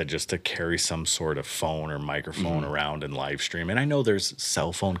 like I said, just to carry some sort of phone or microphone around and live stream? And I know there's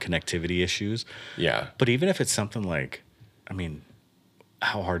cell phone connectivity issues. Yeah. But even if it's something like, I mean,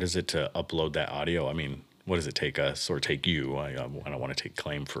 how hard is it to upload that audio? I mean, what does it take us or take you? I don't want to take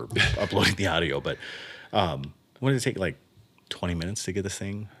claim for uploading the audio, but what does it take, like 20 minutes to get this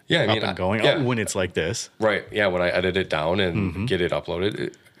thing up and going when it's like this? Right. Yeah. When I edit it down and get it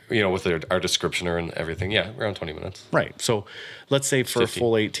uploaded, with our description and everything. Yeah. Around 20 minutes. Right. So let's say for 50. A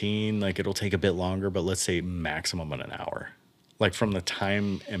full 18, like it'll take a bit longer, but let's say maximum of an hour. Like from the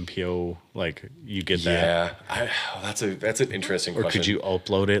time MPO, like you get that. Yeah. That's an interesting question. Or could you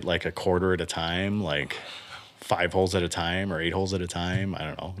upload it like a quarter at a time, like 5 holes at a time or 8 holes at a time? I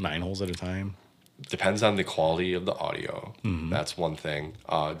don't know, 9 holes at a time. Depends on the quality of the audio. That's one thing.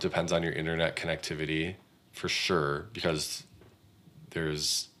 Depends on your internet connectivity for sure, because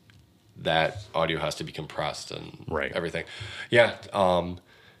there's that audio has to be compressed and everything. Yeah.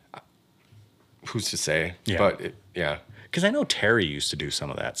 Who's to say? Yeah. But because I know Terry used to do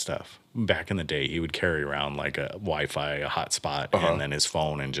some of that stuff back in the day. He would carry around like a Wi-Fi, a hotspot, and then his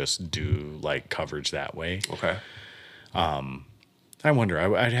phone and just do like coverage that way. Okay. I wonder.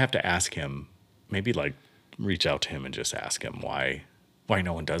 I'd have to ask him. Maybe like reach out to him and just ask him why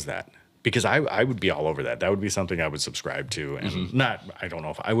no one does that. Because I would be all over that. That would be something I would subscribe to, and I don't know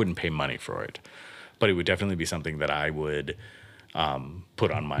if I wouldn't pay money for it, but it would definitely be something that I would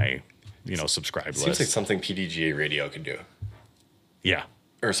put on my subscribe list. Seems like something PDGA Radio could do. Yeah.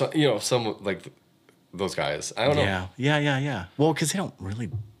 Or some like those guys. I don't know. Yeah. Well, because they don't really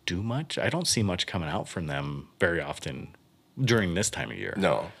do much. I don't see much coming out from them very often during this time of year.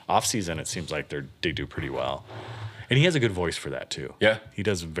 No. Off season, it seems like they do pretty well. And he has a good voice for that too. Yeah. He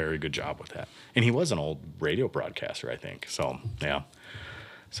does a very good job with that. And he was an old radio broadcaster, I think. So, yeah.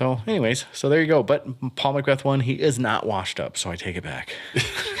 So, anyways, so there you go. But Paul Macbeth one, he is not washed up, so I take it back.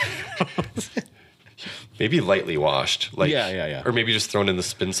 Maybe lightly washed. Like, yeah. Or maybe just thrown in the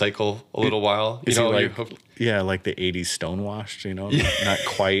spin cycle a little while. Like the 80s stonewashed, not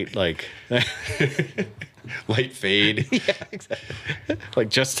quite like... Light fade. Yeah, exactly. Like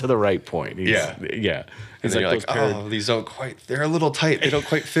just to the right point. Yeah. He's like, these don't quite, they're a little tight. They don't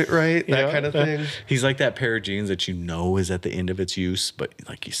quite fit right. That kind of thing. He's like that pair of jeans that is at the end of its use, but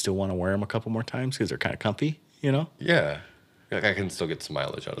like you still want to wear them a couple more times because they're kind of comfy, Yeah. Like I can still get some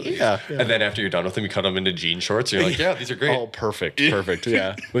mileage out of these. Yeah. And then after you're done with them, you cut them into jean shorts. And you're like, yeah, these are great. Oh, perfect.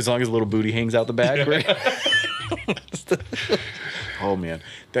 Yeah. As long as a little booty hangs out the back, right? Oh, man.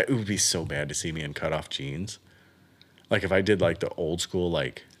 That would be so bad to see me in cut-off jeans. Like if I did like the old school,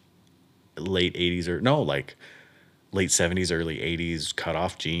 like late 80s like late 70s, early 80s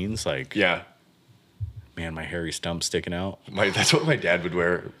cut-off jeans. Like, yeah. Man, my hairy stump sticking out. That's what my dad would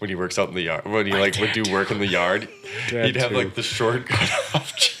wear when he works out in the yard. When he would do work in the yard, he'd have like the short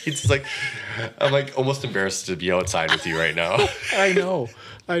cut-off jeans. Like, I'm like almost embarrassed to be outside with you right now. I know.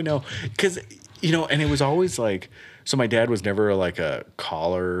 Because, and it was always like, so my dad was never like a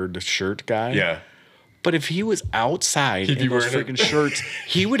collared shirt guy. Yeah. But if he was outside in those freaking shirts,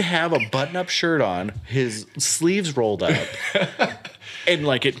 he would have a button-up shirt on, his sleeves rolled up, and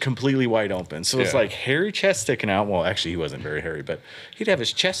like it completely wide open. So it's like hairy chest sticking out. Well, actually, he wasn't very hairy, but he'd have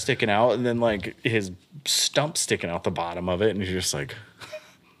his chest sticking out and then like his stump sticking out the bottom of it. And you're just like,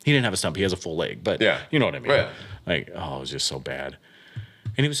 he didn't have a stump. He has a full leg, but you know what I mean? Right. Like, oh, it was just so bad.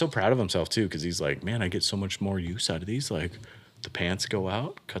 And he was so proud of himself too, because he's like, man, I get so much more use out of these. Like, the pants go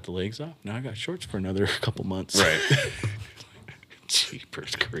out, cut the legs off. Now I got shorts for another couple months. Right.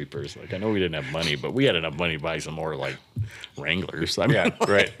 Jeepers creepers. Like, I know we didn't have money, but we had enough money to buy some more like Wranglers. I mean, yeah,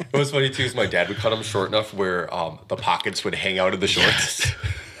 right. What was funny too is my dad would cut them short enough where the pockets would hang out of the shorts.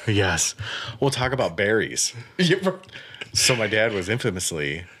 Yes. We'll talk about berries. So my dad was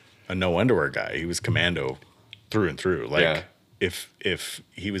infamously a no underwear guy. He was commando through and through. Like, if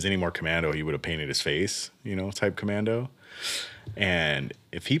he was any more commando, he would have painted his face, type commando. And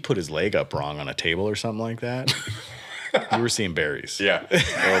if he put his leg up wrong on a table or something like that, you were seeing berries. Yeah.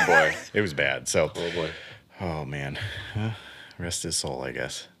 Oh, boy. It was bad. So, oh, boy. Oh, man. Rest his soul, I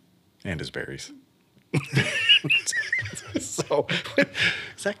guess. And his berries. So,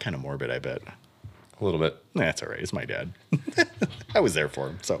 is that kind of morbid, I bet? A little bit. That's all right. It's my dad. I was there for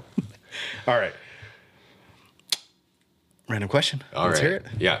him, so. All right. Random question. Let's hear it.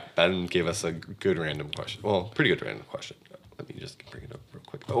 Yeah, Ben gave us a good random question. Well, pretty good random question. Let me just bring it up real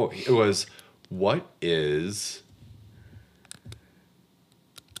quick. Oh, it was, what is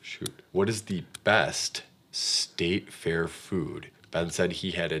the best state fair food? Ben said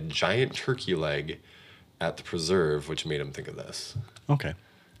he had a giant turkey leg at the preserve, which made him think of this. Okay.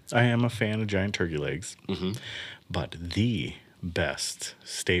 I am a fan of giant turkey legs. Mm-hmm. But the best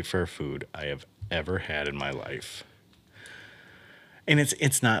state fair food I have ever had in my life. And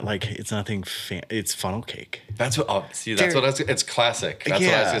it's not like, it's nothing, it's funnel cake. That's what, it's classic. That's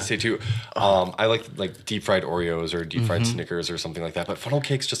what I was going to say too. I like deep fried Oreos or deep fried Snickers or something like that. But funnel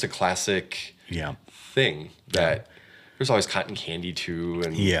cake's just a classic thing that there's always cotton candy too.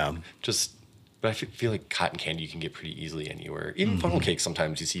 And but I feel like cotton candy you can get pretty easily anywhere. Even funnel cakes,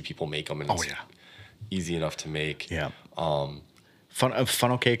 sometimes you see people make them and it's easy enough to make. Yeah.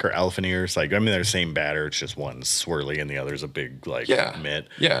 Funnel cake or elephant ears, like, I mean, they're the same batter. It's just one's swirly and the other's a big, like, mitt.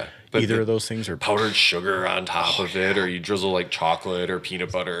 Yeah. But either of those things are powdered sugar on top of it, or you drizzle like chocolate or peanut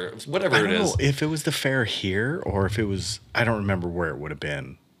butter, whatever it is. I don't know if it was the fair here or if it was, I don't remember where it would have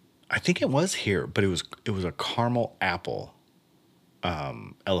been. I think it was here, but it was a caramel apple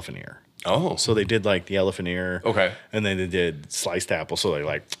elephant ear. Oh. So they did like the elephant ear. Okay. And then they did sliced apple. So they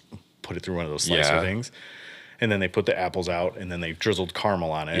like put it through one of those slicer things. And then they put the apples out, and then they drizzled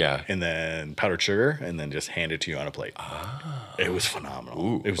caramel on it, and then powdered sugar, and then just hand it to you on a plate. It was phenomenal.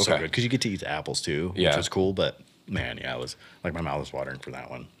 Ooh, it was so good because you get to eat the apples too, which was cool. But man, it was like my mouth was watering for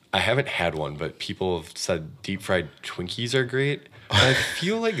that one. I haven't had one, but people have said deep fried Twinkies are great. I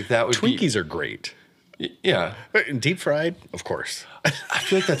feel like that would Twinkies are great. Yeah. Deep fried, of course. I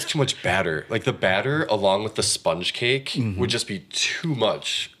feel like that's too much batter. Like the batter along with the sponge cake would just be too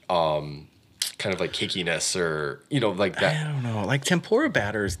much. Kind of like cakiness or, like that. I don't know. Like tempura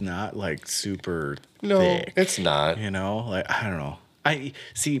batter is not like super thick. It's not. Like, I don't know. I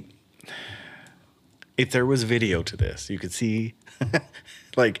see, if there was video to this, you could see,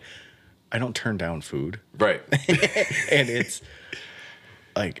 like, I don't turn down food. Right. And it's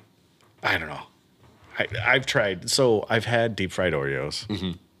like, I don't know. I've tried. So I've had deep fried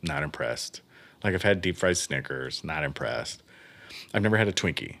Oreos. Not impressed. Like I've had deep fried Snickers. Not impressed. I've never had a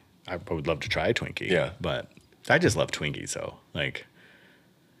Twinkie. I would love to try a Twinkie. Yeah. But I just love Twinkies. So like,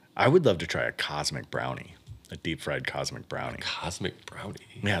 I would love to try a cosmic brownie. A deep fried cosmic brownie. Cosmic brownie.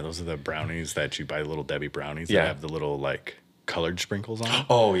 Yeah, those are the brownies that you buy, Little Debbie brownies that have the little like colored sprinkles on them.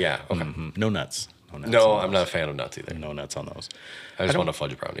 Oh yeah. Okay. No nuts. No, I'm not a fan of nuts either. No nuts on those. I just want a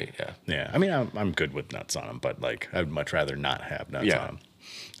fudge brownie. Yeah. Yeah. I mean, I'm good with nuts on them, but like I would much rather not have nuts on them.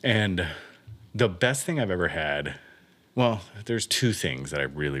 And the best thing I've ever had, well, there's two things that I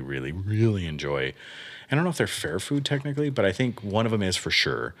really, really, really enjoy. I don't know if they're fair food technically, but I think one of them is for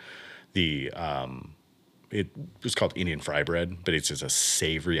sure the it was called Indian fry bread, but it's just a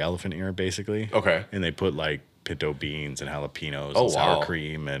savory elephant ear basically. Okay. And they put like pinto beans and jalapenos and sour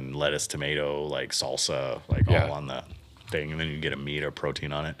cream and lettuce, tomato, like salsa, like all on the thing. And then you get a meat or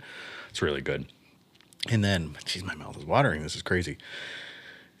protein on it. It's really good. And then, geez, my mouth is watering. This is crazy.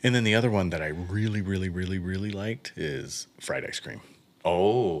 And then the other one that I really, really, really, really liked is fried ice cream.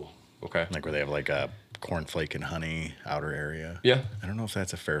 Oh, okay. Like where they have like a cornflake and honey outer area. Yeah. I don't know if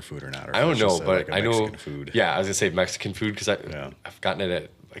that's a fair food or not. Or I don't know, but like I know food. Yeah, I was gonna say Mexican food because I've gotten it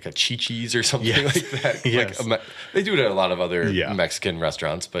at like a Chi-Chi's or something like that. Yes. Like they do it at a lot of other Mexican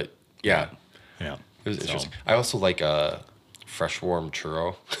restaurants, but yeah. Yeah. It was interesting. I also like a fresh warm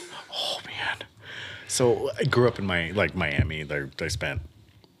churro. Oh man. So I grew up in Miami. I spent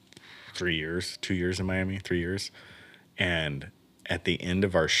 2 years in Miami, 3 years. And at the end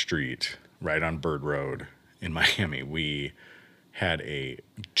of our street, right on Bird Road in Miami, we had a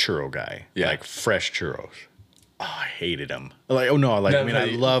churro guy. Like fresh churros. Oh, I hated him. Like, oh no, like, I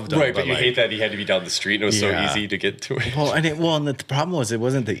loved him. Right, but you hate that he had to be down the street and it was so easy to get to it. Well, and the problem was it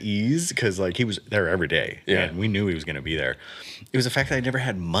wasn't the ease because like he was there every day. Yeah. And we knew he was going to be there. It was the fact that I never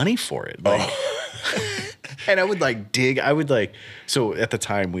had money for it. Like, and I would like dig. So at the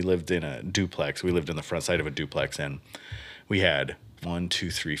time we lived in a duplex. We lived in the front side of a duplex and we had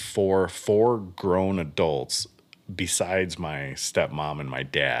 4 grown adults besides my stepmom and my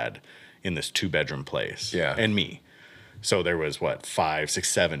dad in this 2-bedroom place. Yeah. And me. So there was 5, 6,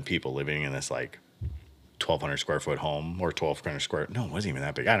 7 people living in this like 1,200 square foot home or 1,200 square. No, it wasn't even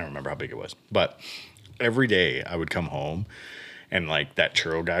that big. I don't remember how big it was. But every day I would come home and like that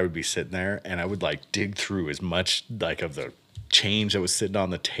churro guy would be sitting there and I would like dig through as much like of the change that was sitting on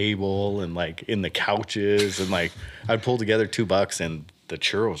the table and like in the couches, and like I'd pull together $2, and the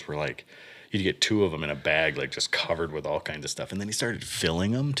churros were like, you'd get 2 of them in a bag, like just covered with all kinds of stuff. And then he started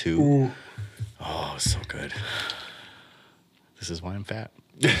filling them too. Ooh. Oh, so good. This is why I'm fat.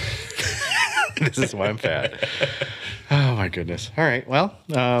 This is why I'm fat. Oh my goodness. All right. Well,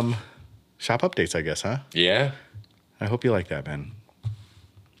 shop updates, I guess, huh? Yeah. I hope you like that, Ben.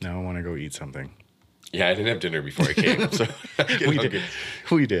 Now I want to go eat something. Yeah, I didn't have dinner before I came. So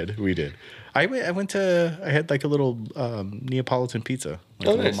we did. I had like a little Neapolitan pizza, like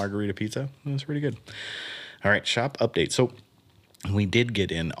a little margarita pizza. It was pretty good. All right, shop update. So we did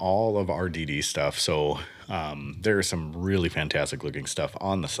get in all of our DD stuff. So there is some really fantastic looking stuff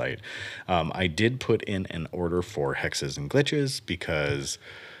on the site. I did put in an order for hexes and glitches because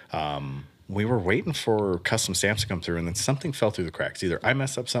we were waiting for custom stamps to come through, and then something fell through the cracks. Either I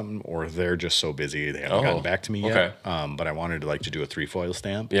messed up something, or they're just so busy they haven't gotten back to me yet. But I wanted to do a 3-foil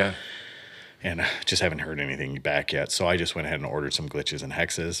stamp. Yeah. And just haven't heard anything back yet. So I just went ahead and ordered some glitches and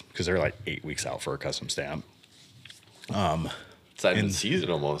hexes because they're like 8 weeks out for a custom stamp. It's not in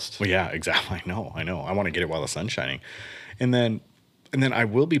season almost. Well, yeah, exactly. I know. I want to get it while the sun's shining. And then I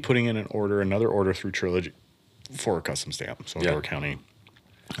will be putting in another order through Trilogy for a custom stamp. So Door County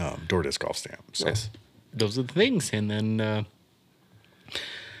door disc golf stamp. So nice. Those are the things. And then I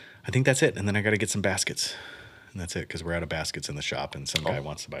think that's it. And then I got to get some baskets. And that's it, because we're out of baskets in the shop, and some guy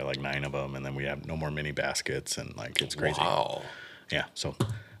wants to buy like 9 of them, and then we have no more mini baskets, and like it's crazy. Wow. Yeah, so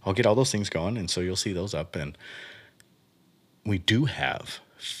I'll get all those things going, and so you'll see those up. And we do have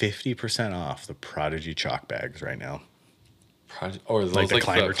 50% off the Prodigy chalk bags right now. Or like the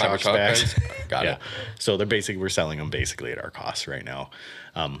climber chalk bags. Got it. So we're selling them basically at our cost right now.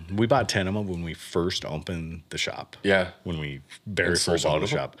 We bought 10 of them when we first opened the shop. Yeah. When we very first opened the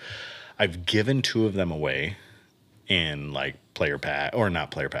shop. I've given 2 of them away in like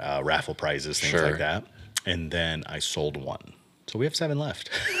raffle prizes, things like that. And then I sold 1. So we have 7 left.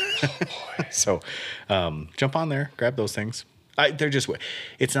 Oh, boy. So jump on there, grab those things.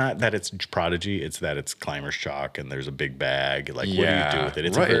 It's not that it's Prodigy, it's that it's Climber's chalk and there's a big bag. Like, what do you do with it?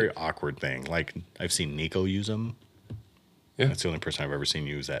 It's a very awkward thing. Like, I've seen Nico use them. Yeah. That's the only person I've ever seen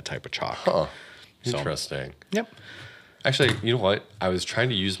use that type of chalk. Huh. Interesting. Yep. Actually, you know what? I was trying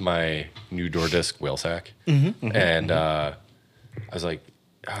to use my new door disc whale sack, and I was like,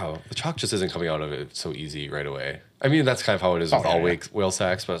 oh, the chalk just isn't coming out of it so easy right away. I mean, that's kind of how it is with all whale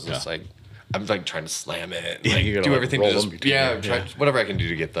sacks, but it's just like, I'm like trying to slam it, like, do everything to just, whatever I can do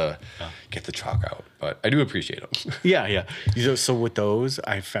to get the chalk out. But I do appreciate them. Yeah. So with those,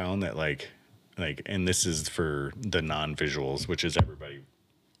 I found that like, and this is for the non-visuals, which is everybody.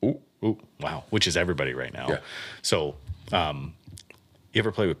 Ooh, wow. Which is everybody right now. Yeah. So, you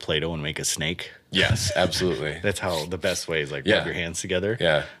ever play with Play-Doh and make a snake? Yes, absolutely. That's how the best way is, like, rub your hands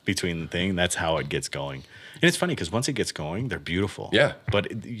together between the thing. That's how it gets going. And it's funny because once it gets going, they're beautiful. Yeah.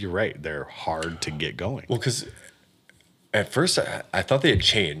 But you're right. They're hard to get going. Well, because at first I thought they had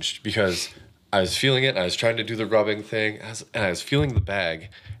changed because I was feeling it. And I was trying to do the rubbing thing. And I was feeling the bag.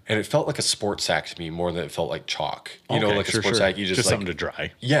 And it felt like a sport sack to me more than it felt like chalk. You know, like a sport sack, you just like, something to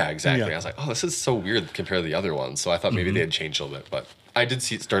dry. Yeah, exactly. Yeah. I was like, oh, this is so weird compared to the other ones. So I thought maybe they had changed a little bit, but I did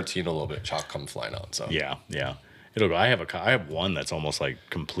start seeing a little bit of chalk come flying out. So yeah, it'll go. I have one that's almost like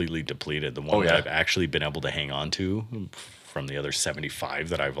completely depleted. The one that I've actually been able to hang on to from the other 75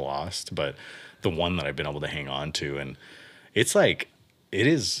 that I've lost, but the one that I've been able to hang on to, and it's like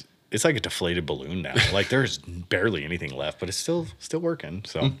it's like a deflated balloon now. Like, there's barely anything left, but it's still working.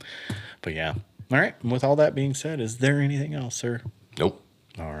 So, but yeah. All right. And with all that being said, is there anything else, sir? Nope.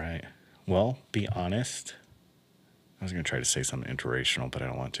 All right. Well, be honest. I was going to try to say something inspirational, but I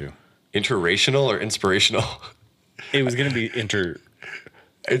don't want to. Interracial or inspirational? It was going to be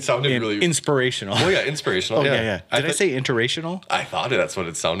It sounded really inspirational. Oh yeah, inspirational. Oh yeah. Did I say interracial? I thought that's what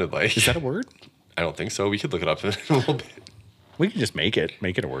it sounded like. Is that a word? I don't think so. We could look it up in a little bit. We can just make it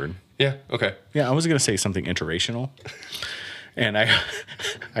a word. Yeah. Okay. Yeah, I was going to say something interracial. And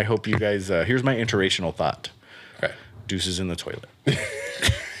I hope you guys, here's my interracial thought. Okay. Deuces in the toilet.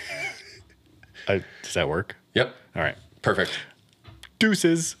 Does that work? Yep. All right. Perfect.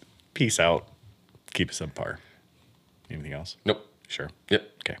 Deuces. Peace out. Keep us subpar. Anything else? Nope. Sure. Yep.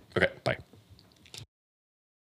 Okay. Okay. Bye.